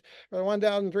endures for the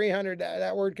 1,300.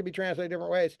 That word could be translated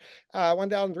different ways.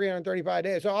 1,335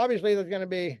 days. So obviously there's going to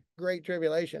be great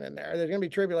tribulation in there. There's going to be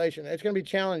tribulation. It's going to be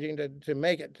challenging to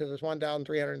make it to this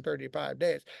 1,335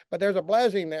 days. But there's a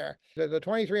blessing there. There's a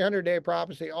 2,300-day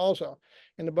prophecy also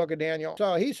in the book of Daniel.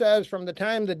 So he says from the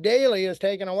time the daily is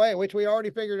taken away, which we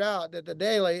already figured out that the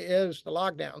daily is the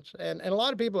lockdowns. And a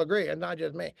lot of people agree, and not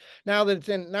just me. Now that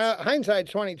now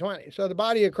hindsight's 2020. So the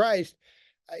body of Christ,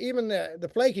 even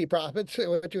the flaky prophets,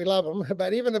 which we love them,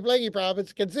 but even the flaky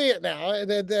prophets can see it now.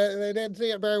 They didn't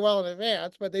see it very well in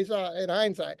advance, but they saw it in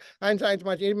hindsight. Hindsight's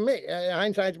much, even me,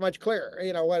 hindsight's much clearer,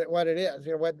 what it is,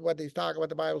 what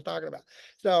the Bible's talking about.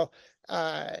 So,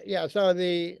 yeah, so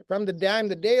from the time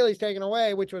the daily's taken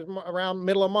away, which was around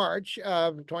middle of March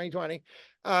of 2020,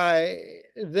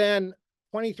 then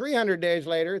 2,300 days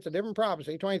later, it's a different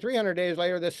prophecy. 2,300 days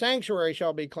later, the sanctuary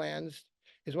shall be cleansed,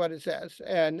 is what it says,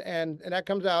 and that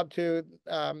comes out to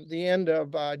the end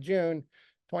of June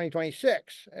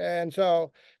 2026. And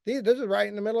so this is right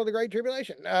in the middle of the Great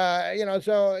Tribulation.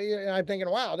 So I'm thinking,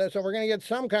 wow, so we're going to get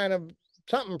some kind of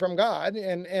something from God,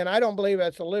 and I don't believe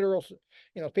that's a literal.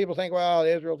 People think, well,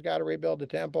 Israel's got to rebuild the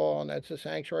temple, and that's the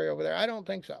sanctuary over there. I don't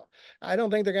think so. I don't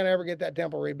think they're going to ever get that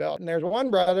temple rebuilt. And there's one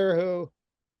brother who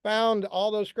found all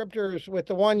those scriptures with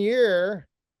the 1 year.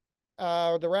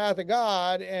 The wrath of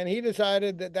God, and he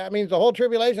decided that means the whole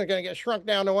tribulation is going to get shrunk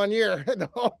down to 1 year.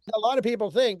 A lot of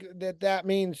people think that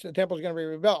means the temple is going to be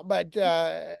rebuilt, but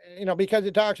because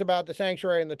it talks about the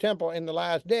sanctuary and the temple in the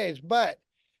last days. But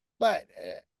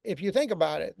if you think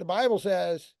about it, the Bible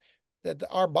says that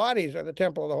our bodies are the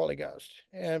temple of the Holy Ghost,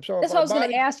 and so that's what I was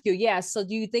going to ask you. Yeah. So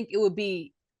do you think it would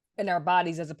be in our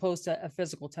bodies as opposed to a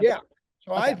physical temple? Yeah.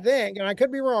 So okay. I think, and I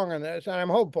could be wrong on this, and I'm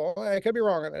hopeful, I could be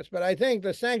wrong on this, but I think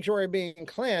the sanctuary being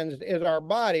cleansed is our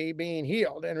body being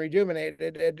healed and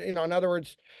rejuvenated. In other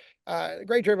words,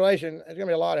 Great Tribulation, there's going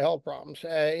to be a lot of health problems.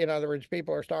 In other words,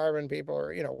 people are starving, people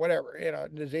are, whatever,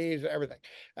 disease, everything.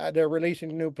 They're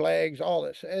releasing new plagues, all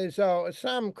this. And so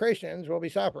some Christians will be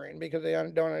suffering because they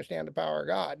don't understand the power of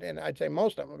God. And I'd say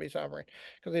most of them will be suffering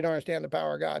because they don't understand the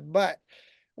power of God. But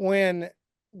when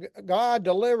God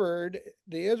delivered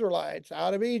the Israelites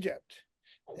out of Egypt,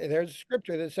 there's a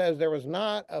scripture that says there was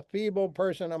not a feeble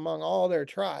person among all their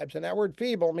tribes. And that word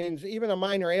feeble means even a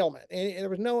minor ailment. There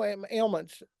was no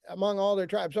ailments among all their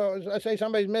tribes. So let's say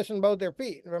somebody's missing both their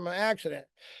feet from an accident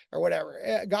or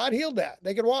whatever. God healed that.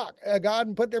 They could walk.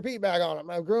 God put their feet back on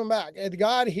them, grew them back.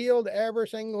 God healed every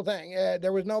single thing.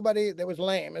 There was nobody that was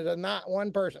lame. There's not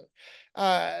one person.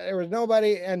 There was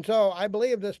nobody. And so I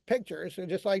believe this picture, so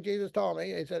just like Jesus told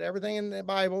me, he said, everything in the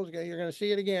Bible, you're going to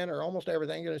see it again, or almost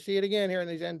everything. You're going to see it again here in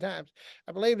these end times.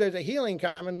 I believe there's a healing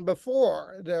coming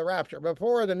before the rapture,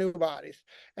 before the new bodies.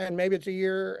 And maybe it's a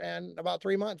year and about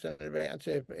 3 months in advance,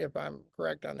 if I'm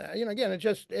correct on that. Again,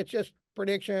 it's just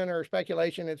prediction or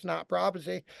speculation. It's not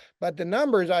prophecy, but the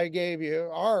numbers I gave you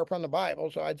are from the Bible.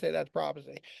 So I'd say that's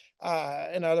prophecy.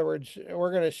 In other words,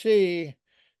 we're going to see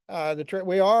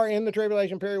we are in the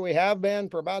tribulation period. We have been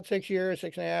for about 6 years,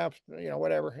 6.5,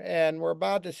 whatever. And we're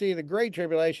about to see the Great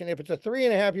Tribulation. If it's a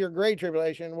 3.5-year Great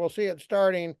Tribulation, we'll see it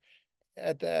starting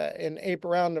in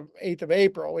April, around the 8th of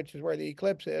April, which is where the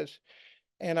eclipse is.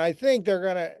 And I think they're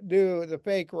going to do the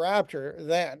fake rapture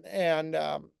then.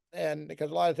 And because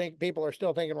a lot of people are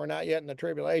still thinking we're not yet in the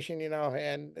tribulation,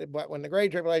 but when the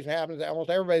Great Tribulation happens, almost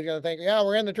everybody's going to think, yeah,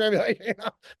 we're in the tribulation.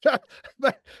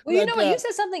 Well, you know what? You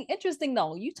said something interesting,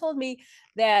 though. You told me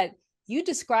that you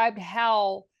described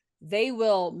how they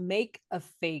will make a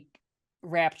fake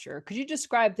rapture. Could you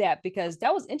describe that? Because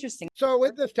that was interesting. So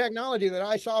with this technology that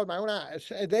I saw with my own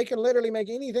eyes, they can literally make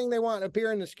anything they want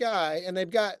appear in the sky, and they've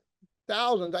got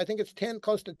thousands, I think it's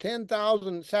close to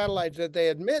 10,000 satellites that they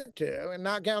admit to, and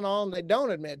not count all them they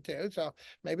don't admit to. So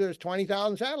maybe there's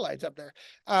 20,000 satellites up there.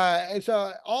 And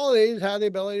so all of these have the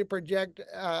ability to project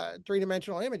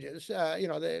three-dimensional images.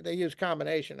 They use a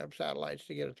combination of satellites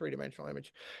to get a three-dimensional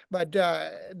image. But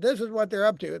this is what they're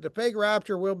up to. The fake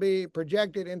rapture will be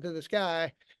projected into the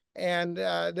sky, and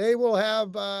they will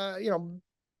have,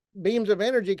 beams of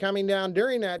energy coming down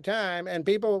during that time, and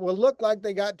people will look like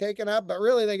they got taken up, but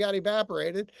really they got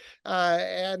evaporated.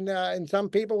 And some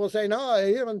people will say, no,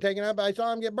 he wasn't taken up. I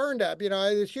saw him get burned up.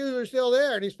 His shoes are still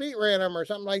there and his feet ran him or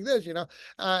something like this,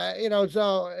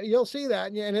 so you'll see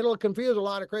that, and it'll confuse a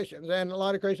lot of Christians. And a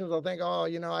lot of Christians will think, oh,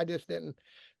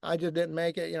 I just didn't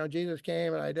make it. Jesus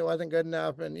came and I wasn't good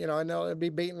enough. And, and they'll be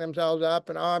beating themselves up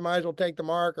and, I might as well take the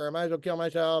mark, or I might as well kill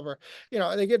myself, or,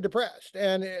 they get depressed.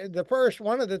 And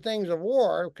one of the things of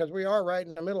war, because we are right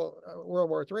in the middle of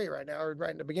World War III right now, or right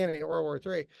in the beginning of World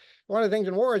War III. One of the things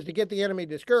in war is to get the enemy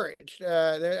discouraged.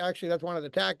 Actually, that's one of the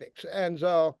tactics. And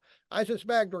so I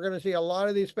suspect we're going to see a lot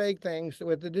of these fake things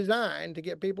with the design to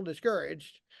get people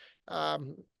discouraged.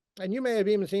 and you may have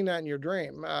even seen that in your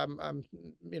dream.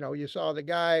 You saw the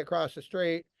guy across the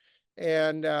street,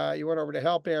 and you went over to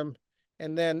help him,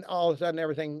 and then all of a sudden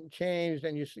everything changed,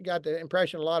 and you got the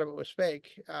impression a lot of it was fake.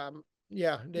 Yeah.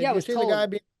 Yeah, Did I you was see the guy told.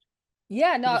 being?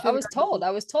 Yeah, Did you no, see I the was guy told. being?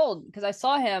 I was told because I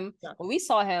saw him Yeah. when we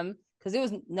saw him because there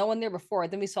was no one there before.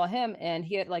 Then we saw him and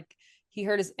he had like he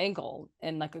hurt his ankle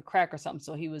and like a crack or something.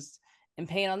 So he was in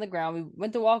pain on the ground. We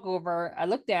went to walk over. I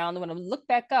looked down. And when I looked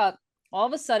back up, all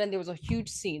of a sudden there was a huge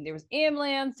scene. There was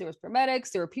ambulance, there was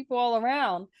paramedics, there were people all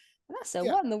around. And I said,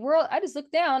 Yeah. "What in the world?" I just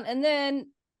looked down and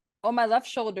then on my left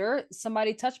shoulder,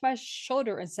 somebody touched my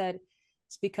shoulder and said,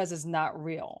 "It's because it's not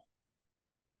real."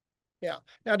 Yeah.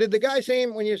 Now, did the guy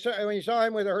seem when you saw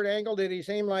him with a hurt ankle? Did he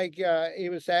seem like he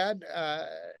was sad?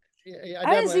 Yeah,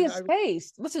 I I didn't see definitely. his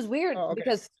face, which is weird Oh, okay.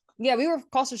 because yeah, we were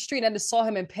across the street and I just saw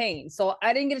him in pain. So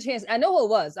I didn't get a chance. I know who it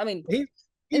was. I mean, He in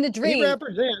he the he dream.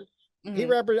 represents. He Mhm.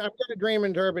 represents. I'm going to dream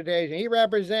interpretation. He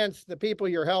represents the people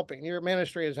you're helping. Your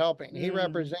ministry is helping. He Mm.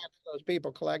 represents those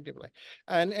people collectively,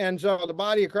 and so the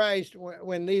body of Christ,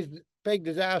 when these big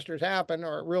disasters happen,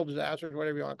 or real disasters,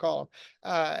 whatever you want to call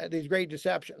them, these great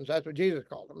deceptions. That's what Jesus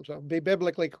called them. So be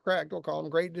biblically correct. We'll call them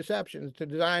great deceptions, to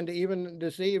design to even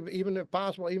deceive, even if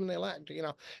possible, even the elect.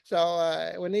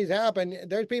 So when these happen,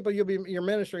 there's people you're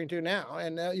ministering to now,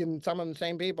 and some of the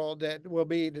same people that will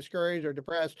be discouraged or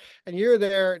depressed, and you're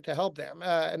there to help them.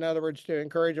 In other words, to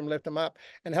encourage them, lift them up,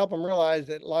 and help them realize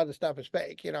that a lot of the stuff is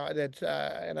fake. That's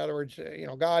in other words,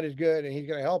 God is good, and He's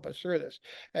going to help us through this,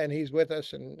 and He's with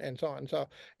us, and so on. So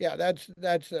yeah, that's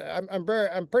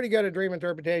I'm pretty good at dream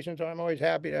interpretation, so I'm always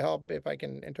happy to help if I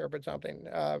can interpret something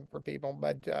for people.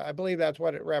 But I believe that's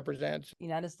what it represents.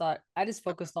 I just thought I just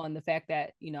focused on the fact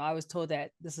that, I was told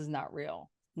that this is not real.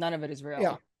 None of it is Yeah.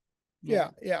 real. Yeah.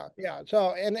 Yeah.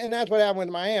 So, and that's what happened with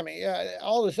Miami.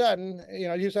 All of a sudden,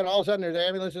 you said all of a sudden there's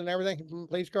ambulances and everything,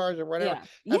 police cars or whatever.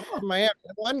 Yeah. That's Yeah. in Miami.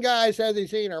 One guy says he's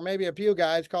seen, or maybe a few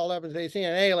guys called up and say seen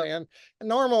an alien. And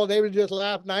normal, they would just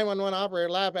laugh. 911 operator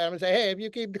laugh at him and say, "Hey, if you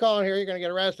keep calling here, you're going to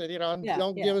get arrested. Yeah.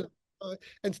 Don't give Yeah. us."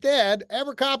 Instead,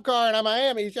 every cop car in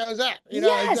Miami shows up. And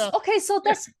Yes. so Okay. So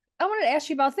yeah, I wanted to ask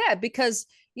you about that because,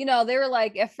 they were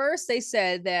like, at first they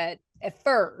said, the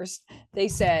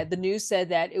news said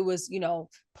that it was,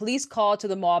 police called to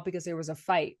the mall because there was a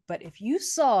fight. But if you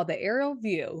saw the aerial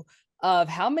view of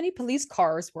how many police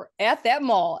cars were at that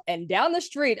mall and down the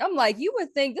street, I'm like, you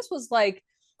would think this was like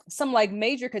some like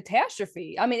major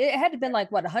catastrophe. I mean, it had to been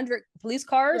like what, 100 police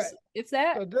cars, right. if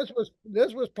that. So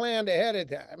this was planned ahead of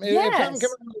time. If something came Yes.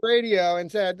 on the radio and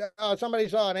said, "Oh, somebody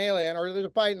saw an alien," or "There's a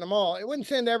fight in the mall," it wouldn't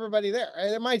send everybody there.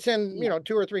 It might send, No,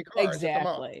 two or three cars at the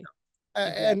most. exactly.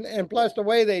 And Exactly. plus the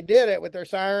way they did it with their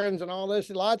sirens and all this,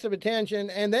 lots of attention.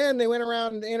 And then they went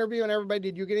around interviewing everybody.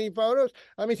 Did you get any photos?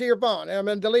 Let me see your phone. I'm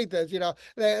gonna delete this. The Oh, fact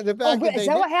that is they that did,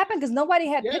 what happened? Because nobody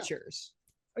had yeah. pictures.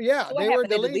 Yeah, So what they were happened?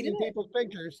 They deleted deleting it? people's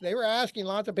pictures. They were asking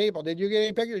lots of people, "Did you get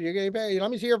any pictures? You get any pictures?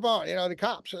 Let me see your phone." The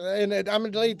cops, and I'm gonna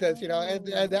delete this. And Oh.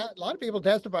 that a lot of people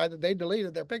testified that they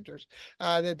deleted their pictures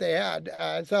that they had.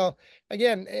 So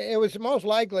again, it was most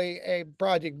likely a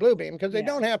Project Bluebeam, because they Yeah.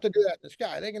 don't have to do that in the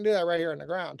sky. They can do that right here in the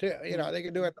ground too. Mm-hmm. They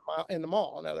can do it in the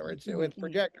mall. In other words, with Mm-hmm.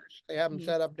 projectors, they have them Mm-hmm.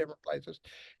 set up different places.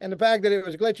 And the fact that it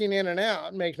was glitching in and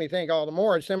out makes me think all the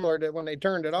more it's similar to when they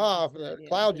turned it That's what they off, said. the Yeah.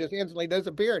 cloud just instantly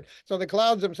disappeared. So the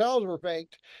clouds themselves were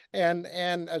faked, and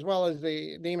as well as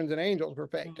the demons and angels were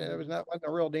faked. And it Mm-hmm. wasn't a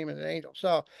real demon and angel.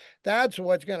 So that's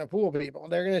what's going to fool people.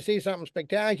 They're going to see something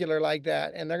spectacular like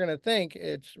that, and they're going to think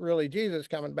it's really Jesus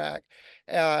coming back,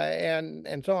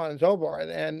 and so on and so forth.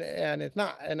 And it's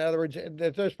not. In other words,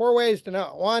 there's four ways to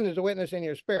know. One is a witness in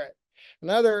your spirit.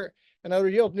 Another In other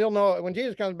words, you'll know when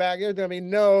Jesus comes back, there's going to be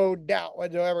no doubt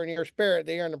whatsoever in your spirit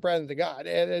that you're in the presence of God.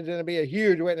 It's going to be a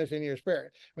huge witness in your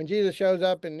spirit. When Jesus shows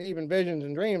up in even visions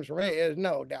and dreams, for me, there's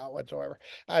no doubt whatsoever.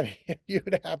 I mean,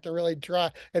 you'd have to really try,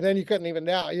 and then you couldn't even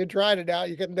doubt. You try to doubt,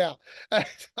 you couldn't doubt.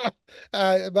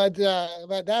 But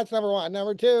that's number one.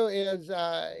 Number two is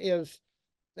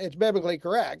it's biblically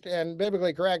correct, and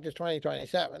biblically correct is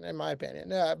 2027 in my opinion.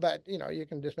 But you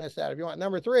can dismiss that if you want.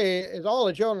 Number three is all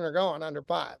the children are going under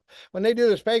 5. When they do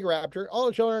this fake rapture, all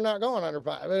the children are not going under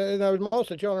 5.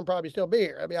 Most of the children probably still be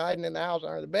here. They'll be hiding in the house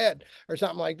under the bed or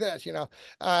something like this. And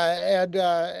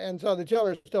so the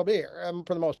children still be here,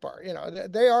 for the most part.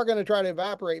 They are going to try to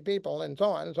evaporate people and so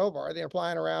on and so forth. They're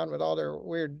flying around with all their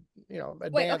weird, Wait,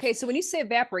 advanced. okay. So when you say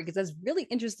evaporate, because that's really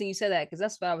interesting you said that, because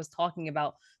that's what I was talking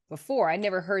about before. I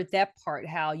never heard that part,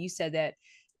 how you said that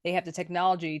they have the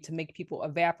technology to make people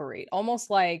evaporate, almost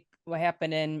like what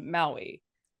happened in Maui.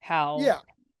 How Yeah.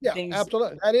 Yeah, things.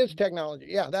 absolutely. That is technology.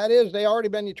 Yeah, that is. They already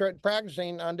been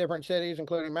practicing on different cities,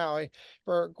 including Maui,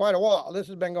 for quite a while. This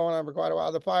has been going on for quite a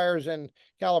while. The fires in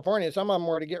California, some of them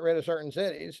were to get rid of certain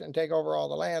cities and take over all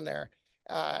the land there,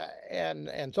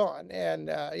 and so on. And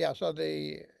yeah, so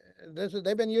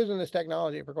they've been using this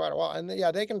technology for quite a while, and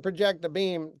yeah, they can project the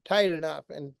beam tight enough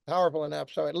and powerful enough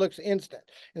so it looks instant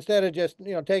instead of just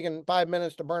taking 5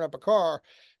 minutes to burn up a car.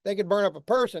 They could burn up a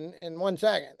person in 1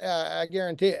 second. I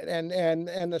guarantee it. And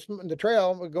the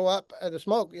trail would go up. The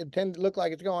smoke it tend to look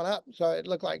like it's going up, so it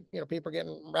looked like people are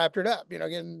getting raptured up.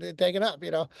 Getting taken up.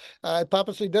 It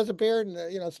purposely disappeared,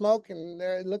 and smoke, and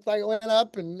it looked like it went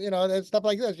up, and stuff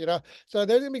like this. So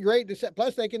there's gonna be great.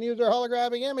 Plus, they can use their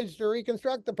holographic image to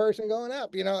reconstruct the person going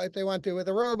up. If they want to with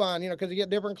a robe on. Because you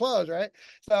get different clothes, right?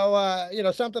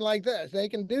 So something like this, they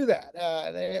can do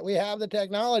that. We have the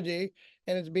technology,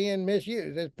 and it's being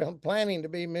misused. It's planning to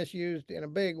be misused in a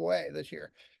big way this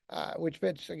year, which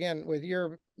fits again with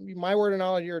my word of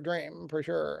knowledge, your dream for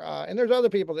sure. And there's other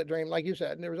people that dream, like you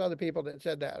said, and there was other people that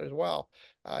said that as well.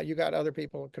 You got other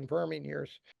people confirming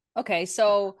yours. Okay,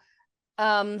 so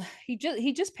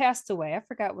he just passed away. I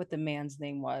forgot what the man's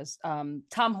name was.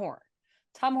 Tom Horn.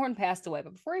 Tom Horn passed away,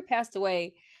 but before he passed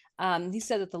away, he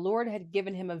said that the Lord had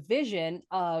given him a vision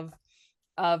of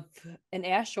an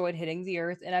asteroid hitting the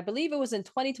earth, and I believe it was in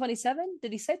 2027.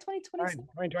 Did he say 2027?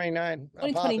 2029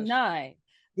 Apophis. 2029.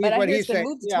 But I What hear he's it's been saying.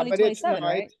 moved to Yeah, but it's no, 2027,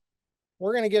 right?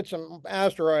 we're going to get some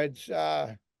asteroids,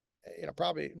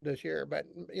 probably this year, but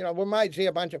we might see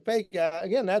a bunch of fake.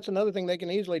 Again, that's another thing they can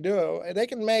easily do. They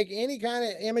can make any kind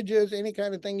of images, any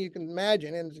kind of thing you can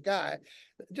imagine in the sky,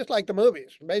 just like the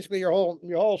movies. Basically, your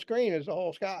whole screen is the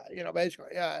whole sky.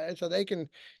 Basically, yeah. So they can.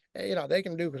 They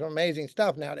can do some amazing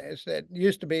stuff nowadays that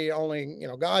used to be only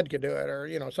God could do it,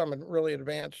 or some really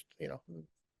advanced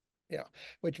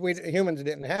which we humans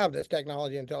didn't have this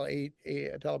technology until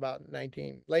about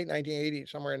late 1980s,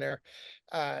 somewhere in there,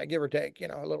 give or take,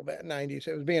 a little bit, 90s.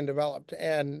 It was being developed,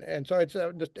 and so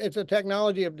it's a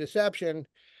technology of deception.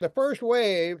 The first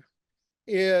wave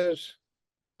is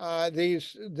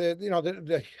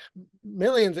the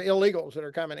millions of illegals that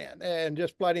are coming in and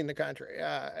just flooding the country,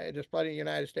 just flooding the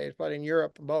United States, flooding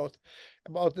Europe, both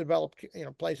developed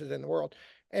places in the world.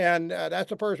 And that's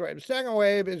the first wave. The second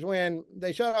wave is when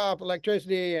they shut off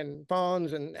electricity and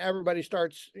phones, and everybody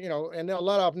starts, and they'll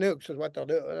let off nukes is what they'll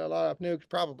do. They'll let off nukes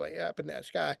probably up in that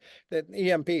sky, that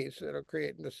EMPs that'll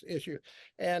create this issue,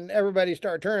 and everybody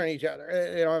start turning on each other.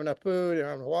 They don't have enough food, they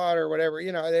don't have enough water, whatever.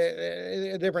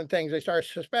 Different things they start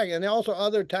suspecting, and also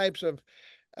other types of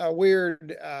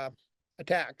weird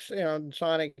attacks,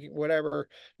 sonic, whatever.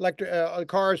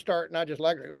 Cars start, not just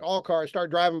electric, all cars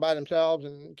start driving by themselves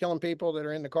and killing people that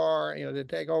are in the car.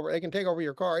 They can take over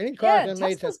your car. Any car Yeah, that's made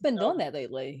since Tesla's been doing that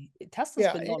lately. Tesla's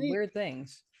yeah, been doing weird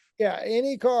things.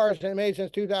 any cars that made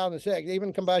since 2006,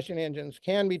 even combustion engines,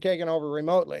 can be taken over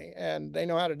remotely, and they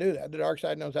know how to do that. The dark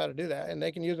side knows how to do that, and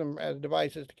they can use them as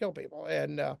devices to kill people,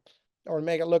 and or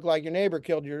make it look like your neighbor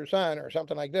killed your son or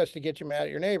something like this to get you mad at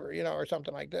your neighbor, or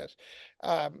something like this.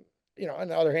 On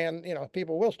the other hand,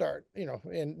 people will start,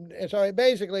 and so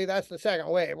basically that's the second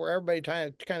wave where everybody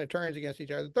kind of turns against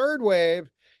each other. The third wave,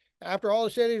 after all the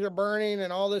cities are burning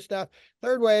and all this stuff,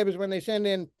 third wave is when they send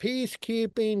in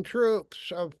peacekeeping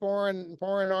troops of foreign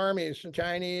armies,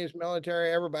 Chinese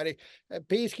military, everybody,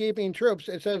 peacekeeping troops.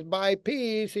 It says, by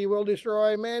peace, he will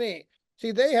destroy many.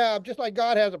 See, they have, just like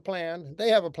God has a plan, they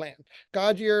have a plan.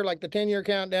 God's year, like the 10-year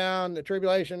countdown, the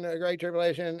tribulation, the great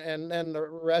tribulation, and then the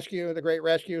rescue, the great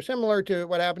rescue, similar to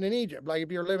what happened in Egypt. Like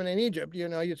if you're living in Egypt,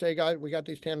 you'd say, God, we got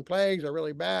these 10 plagues, they're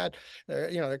really bad.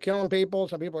 They're killing people.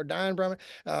 Some people are dying from it.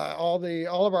 All the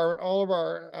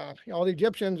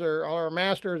Egyptians, or all our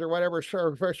masters or whatever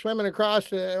are swimming across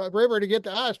the river to get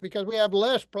to us because we have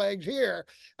less plagues here.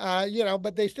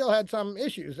 But they still had some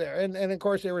issues there. And of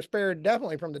course, they were spared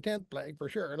definitely from the 10th plague for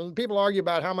sure. And people argue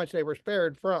about how much they were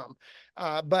spared from.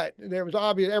 But there was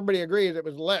obvious, everybody agrees it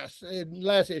was less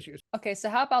issues. Okay, so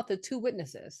how about the two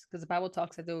witnesses? Because the Bible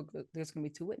talks that there's going to be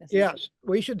two witnesses. Yes,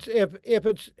 we should. If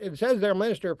it says they're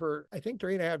minister for, I think,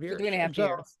 3.5 years. For 3.5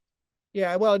 years.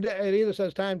 Yeah, well, it either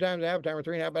says times a half time or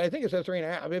 3.5, but I think it says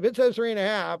 3.5. If it says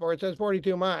 3.5 or it says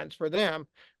 42 months for them,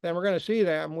 then we're going to see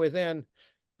them within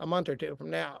a month or two from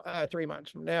now, 3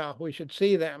 months from now. We should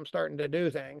see them starting to do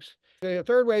things. The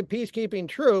third wave peacekeeping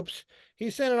troops,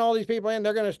 he's sending all these people in.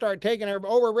 They're going to start taking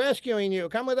we're rescuing you.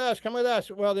 Come with us. Come with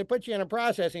us. Well, they put you in a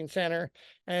processing center,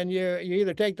 and you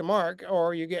either take the mark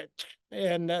or you get.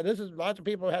 And this is, lots of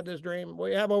people had this dream.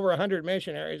 We have over 100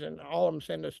 missionaries, and all of them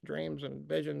send us dreams and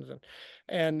visions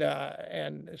and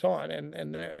so on.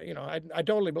 I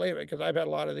totally believe it because I've had a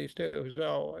lot of these too.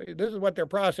 So this is what their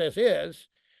process is.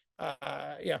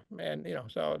 Yeah, and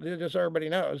so just so everybody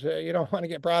knows, you don't want to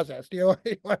get processed.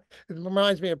 It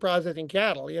reminds me of processing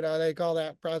cattle. They call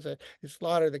that process. You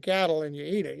slaughter the cattle and you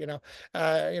eat it.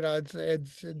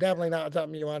 It's definitely not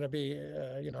something you want to be,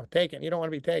 taken. You don't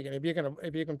want to be taken. If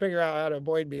you can figure out how to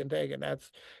avoid being taken,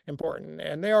 that's important.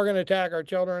 And they are going to attack our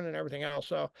children and everything else.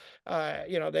 So,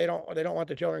 they don't want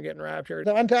the children getting raptured.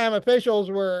 One time, officials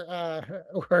were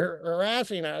were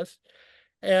harassing us.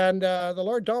 And the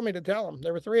Lord told me to tell them.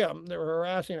 There were three of them that were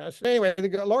harassing us. Anyway,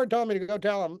 the Lord told me to go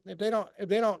tell them if they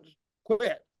don't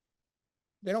quit,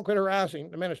 they don't quit harassing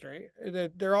the ministry,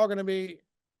 that they're all going to be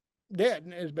dead.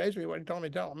 Is basically what He told me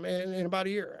to tell them in about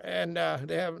a year. And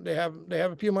they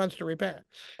have a few months to repent.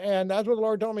 And that's what the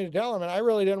Lord told me to tell them. And I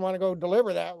really didn't want to go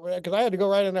deliver that because I had to go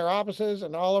right in their offices,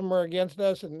 and all of them were against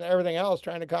us and everything else,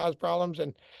 trying to cause problems.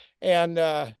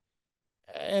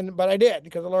 But I did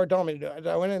because the Lord told me to do it. So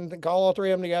I went in and called all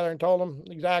three of them together and told them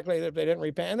exactly that if they didn't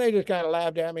repent. And they just kind of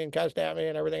laughed at me and cussed at me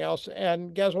and everything else.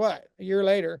 And guess what? A year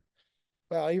later,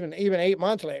 well, even 8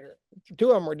 months later, two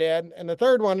of them were dead, and the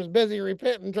third one is busy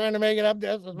repenting, trying to make it up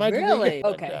to us as much as he Really?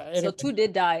 can. Okay. So Anyway, two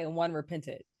did die and one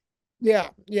repented. yeah,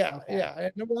 yeah, Okay. yeah.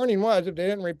 And the warning was if they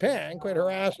didn't repent and quit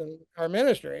harassing our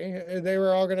ministry, they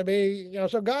were all going to be,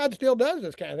 so God still does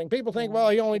this kind of thing. People think, well,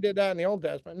 He only did that in the Old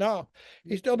Testament. No,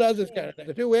 He still does this kind of thing.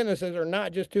 The two witnesses are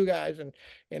not just two guys,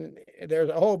 and there's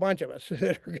a whole bunch of us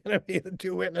that are going to be the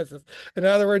two witnesses. In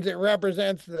other words, it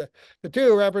represents the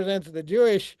two represents the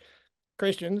Jewish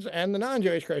Christians and the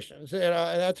non-Jewish Christians. And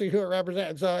that's who it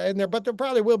represents. But there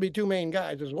probably will be two main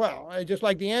guys as well. Just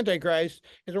like the Antichrist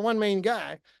is there one main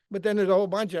guy, but then there's a whole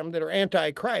bunch of them that are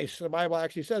anti-Christ. The Bible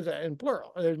actually says that in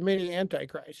plural. There's many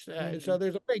antichrists. So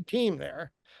there's a big team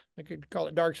there. I could call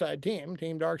it dark side team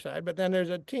dark side. But then there's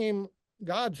a team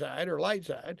God side or light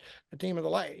side, the team of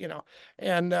the light.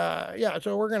 And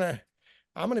so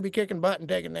I'm going to be kicking butt and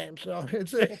taking names. So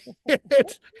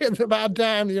it's about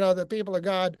time, the people of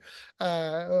God,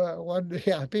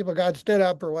 people of God stood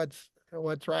up for what's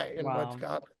right and what's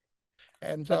Wow. God.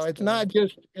 And so That's it's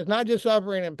good. not just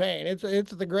suffering and pain. It's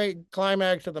the great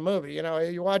climax of the movie.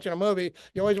 You're watching a movie,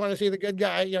 you always want to see the good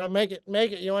guy, make it.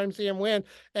 You want to see him win,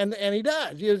 and he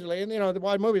does usually. And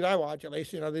the movies I watch, at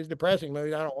least, these depressing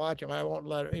movies, I don't watch them. I won't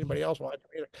let anybody else watch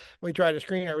them either. We try to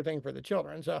screen everything for the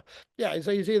children. So yeah, so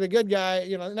you see the good guy,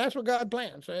 and that's what God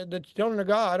plans. The children of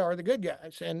God are the good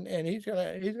guys, and He's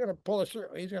gonna pull us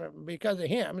through. He's gonna, because of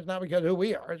Him. It's not because of who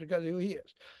we are. It's because of who He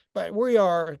is. But we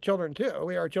are children too.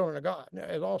 We are children of God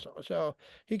as also. So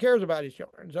He cares about His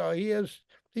children. So He's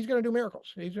going to do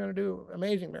miracles. He's going to do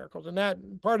amazing miracles. And that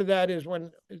part of that is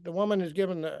when the woman is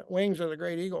given the wings of the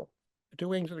great eagle, the two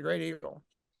wings of the great eagle,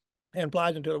 and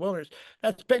flies into the wilderness.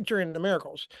 That's picturing the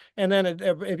miracles. And then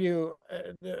if you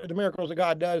the miracles that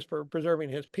God does for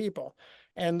preserving His people,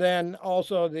 and then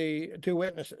also the two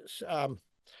witnesses.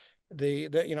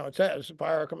 It says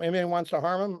fire come. Anyone wants to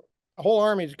harm them, a whole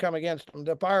armies come against them.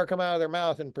 The fire come out of their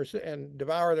mouth and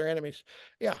devour their enemies.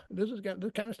 Yeah, this kind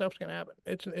of stuff's gonna happen.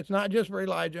 It's not just for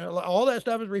Elijah. All that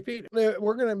stuff is repeated.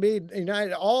 We're gonna be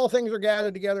united. All things are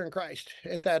gathered together in Christ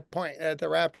at that point, at the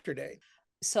rapture day.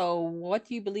 So what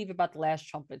do you believe about the last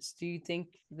trumpets? Do you think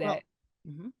that?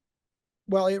 Well,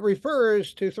 well, it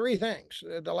refers to three things.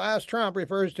 The last trump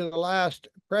refers to the last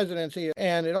presidency,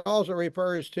 and it also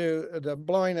refers to the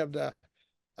blowing of the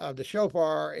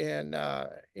shofar in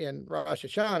Rosh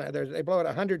Hashanah. They blow it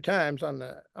 100 times on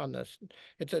this.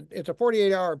 It's a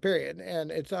 48-hour period,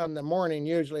 and it's on the morning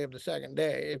usually of the second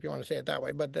day, if you want to say it that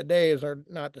way. But the days are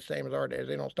not the same as our days.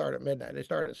 They don't start at midnight. They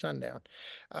start at sundown.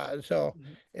 So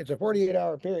it's a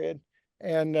 48-hour period,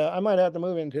 and I might have to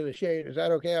move into the shade. Is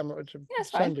that okay? It's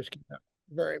That's sun fine. just came out,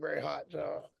 very very hot.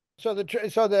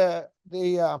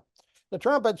 The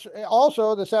trumpets,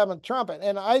 also the seventh trumpet.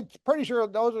 And I'm pretty sure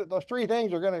those three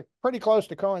things are going to pretty close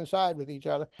to coincide with each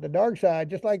other. The dark side,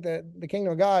 just like the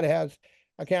kingdom of God has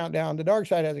a countdown, the dark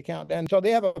side has a countdown. So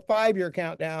they have a 5-year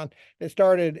countdown that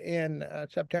started in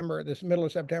this middle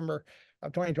of September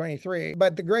of 2023.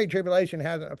 But the Great Tribulation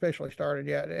hasn't officially started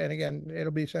yet. And again,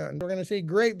 it'll be soon. We're going to see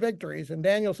great victories. And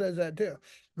Daniel says that too.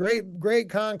 Great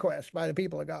conquest by the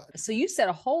people of God. So you said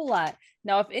a whole lot.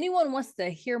 Now, if anyone wants to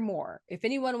hear more, if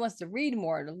anyone wants to read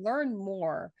more, to learn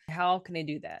more, how can they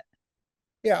do that?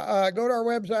 Yeah, go to our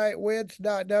website,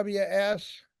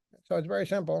 wits.ws. So it's very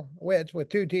simple. WITS with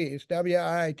two T's,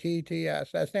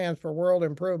 WITTS. That stands for World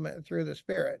Improvement Through the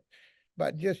Spirit.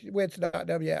 But just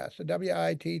wits.ws,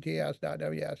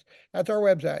 WITTS.ws. That's our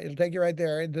website. It'll take you right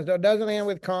there. It doesn't end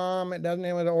with com. It doesn't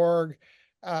end with org.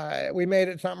 We made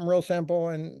it something real simple,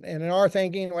 and in our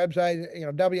thinking,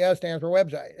 website, WS stands for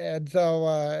website, and so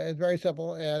it's very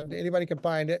simple, and anybody can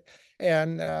find it.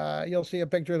 And you'll see a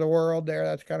picture of the world there.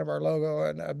 That's kind of our logo,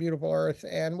 and a beautiful Earth.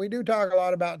 And we do talk a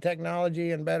lot about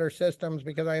technology and better systems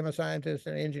because I am a scientist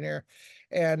and engineer,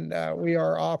 and we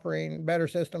are offering better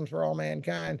systems for all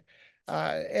mankind.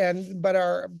 But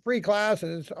our free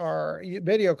classes are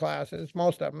video classes,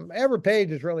 most of them. Every page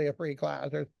is really a free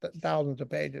class. There's thousands of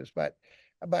pages, but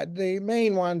the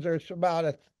main ones are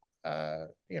about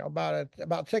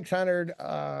 600,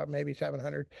 maybe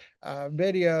 700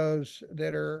 videos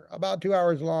that are about 2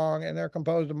 hours long, and they're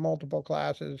composed of multiple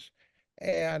classes.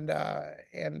 And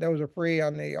those are free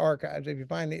on the archives. If you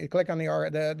click on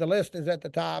the list is at the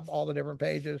top, all the different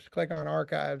pages. Click on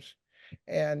archives,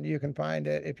 and you can find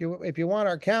it. If you want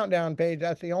our countdown page,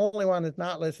 that's the only one that's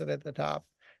not listed at the top.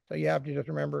 So you have to just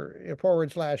remember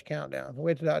 /countdown,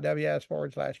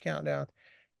 witch.ws/countdown.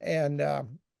 And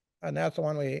that's the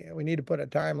one we need to put a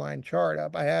timeline chart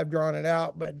up. I have drawn it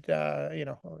out, but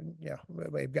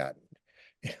we've got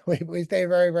we stay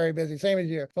very, very busy, same as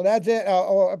you. So that's it.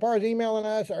 As far as emailing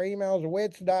us, our email is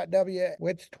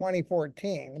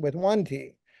wits2014 with one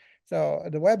T. So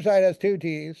the website has two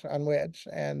T's on Wits,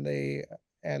 and the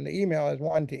email is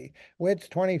one T,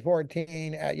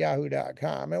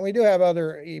 wits2014@yahoo.com. And we do have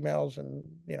other emails, and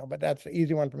but that's the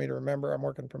easy one for me to remember. I'm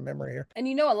working from memory here. And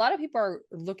a lot of people are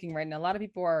looking right now. A lot of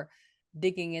people are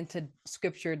digging into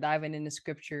scripture, diving into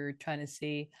scripture, trying to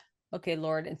see, okay,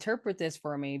 Lord, interpret this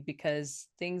for me, because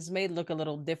things may look a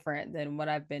little different than what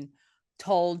I've been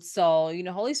told. So,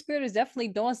 Holy Spirit is definitely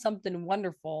doing something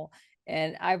wonderful.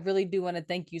 And I really do want to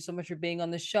thank you so much for being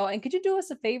on the show. And could you do us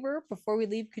a favor before we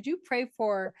leave? Could you pray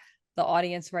for the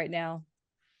audience right now?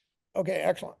 Okay,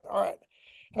 excellent. All right.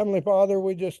 Heavenly Father,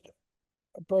 we just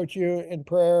approach you in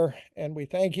prayer, and we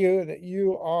thank you that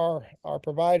you are our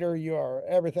provider. You are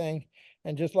everything.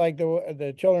 And just like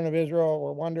the children of Israel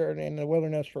were wandering in the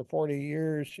wilderness for 40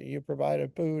 years, you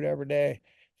provided food every day.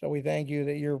 So we thank you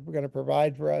that you're going to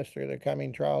provide for us through the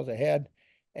coming trials ahead.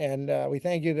 And we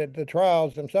thank you that the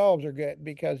trials themselves are good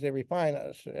because they refine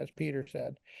us, as Peter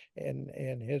said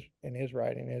in his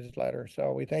writing, his letter.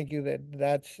 So we thank you that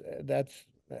that's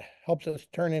helps us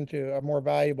turn into more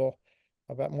valuable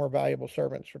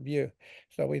servants from you.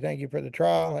 So we thank you for the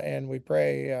trial, and we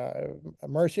pray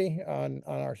mercy on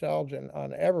ourselves and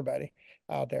on everybody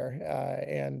out there.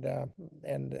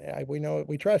 We know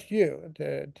we trust you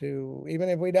to even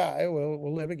if we die,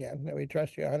 we'll live again. We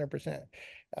trust you 100%.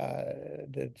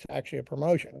 It's actually a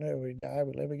promotion. We die,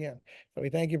 we live again. So we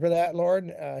thank you for that,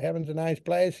 Lord. Heaven's a nice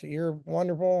place. You're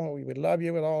wonderful. We love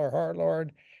you with all our heart,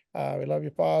 Lord. We love you,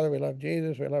 Father. We love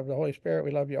Jesus. We love the Holy Spirit.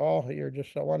 We love you all. You're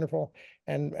just so wonderful.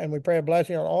 And we pray a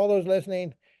blessing on all those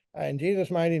listening. In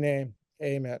Jesus' mighty name,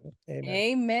 amen. Amen.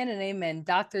 Amen and amen.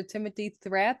 Dr. Timothy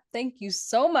Thrapp, thank you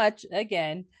so much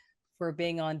again for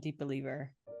being on Deep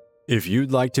Believer. If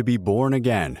you'd like to be born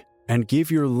again and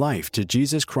give your life to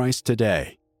Jesus Christ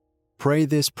today, pray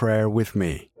this prayer with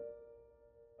me.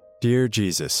 Dear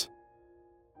Jesus,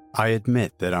 I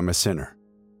admit that I'm a sinner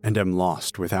and am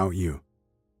lost without you.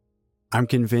 I'm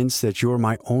convinced that you're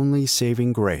my only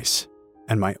saving grace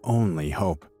and my only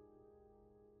hope.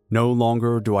 No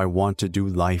longer do I want to do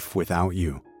life without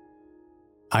you.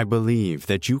 I believe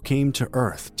that you came to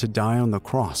earth to die on the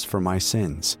cross for my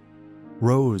sins,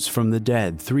 rose from the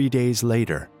dead 3 days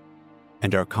later,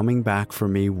 and are coming back for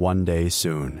me one day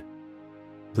soon.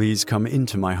 Please come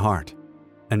into my heart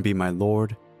and be my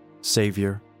Lord,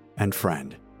 Savior, and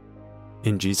friend.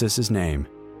 In Jesus' name,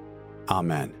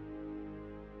 Amen.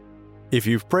 If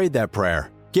you've prayed that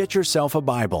prayer, get yourself a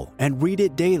Bible and read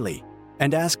it daily,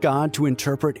 and ask God to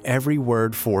interpret every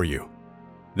word for you.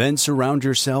 Then surround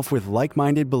yourself with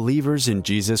like-minded believers in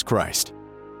Jesus Christ.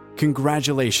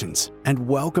 Congratulations and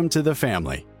welcome to the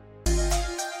family.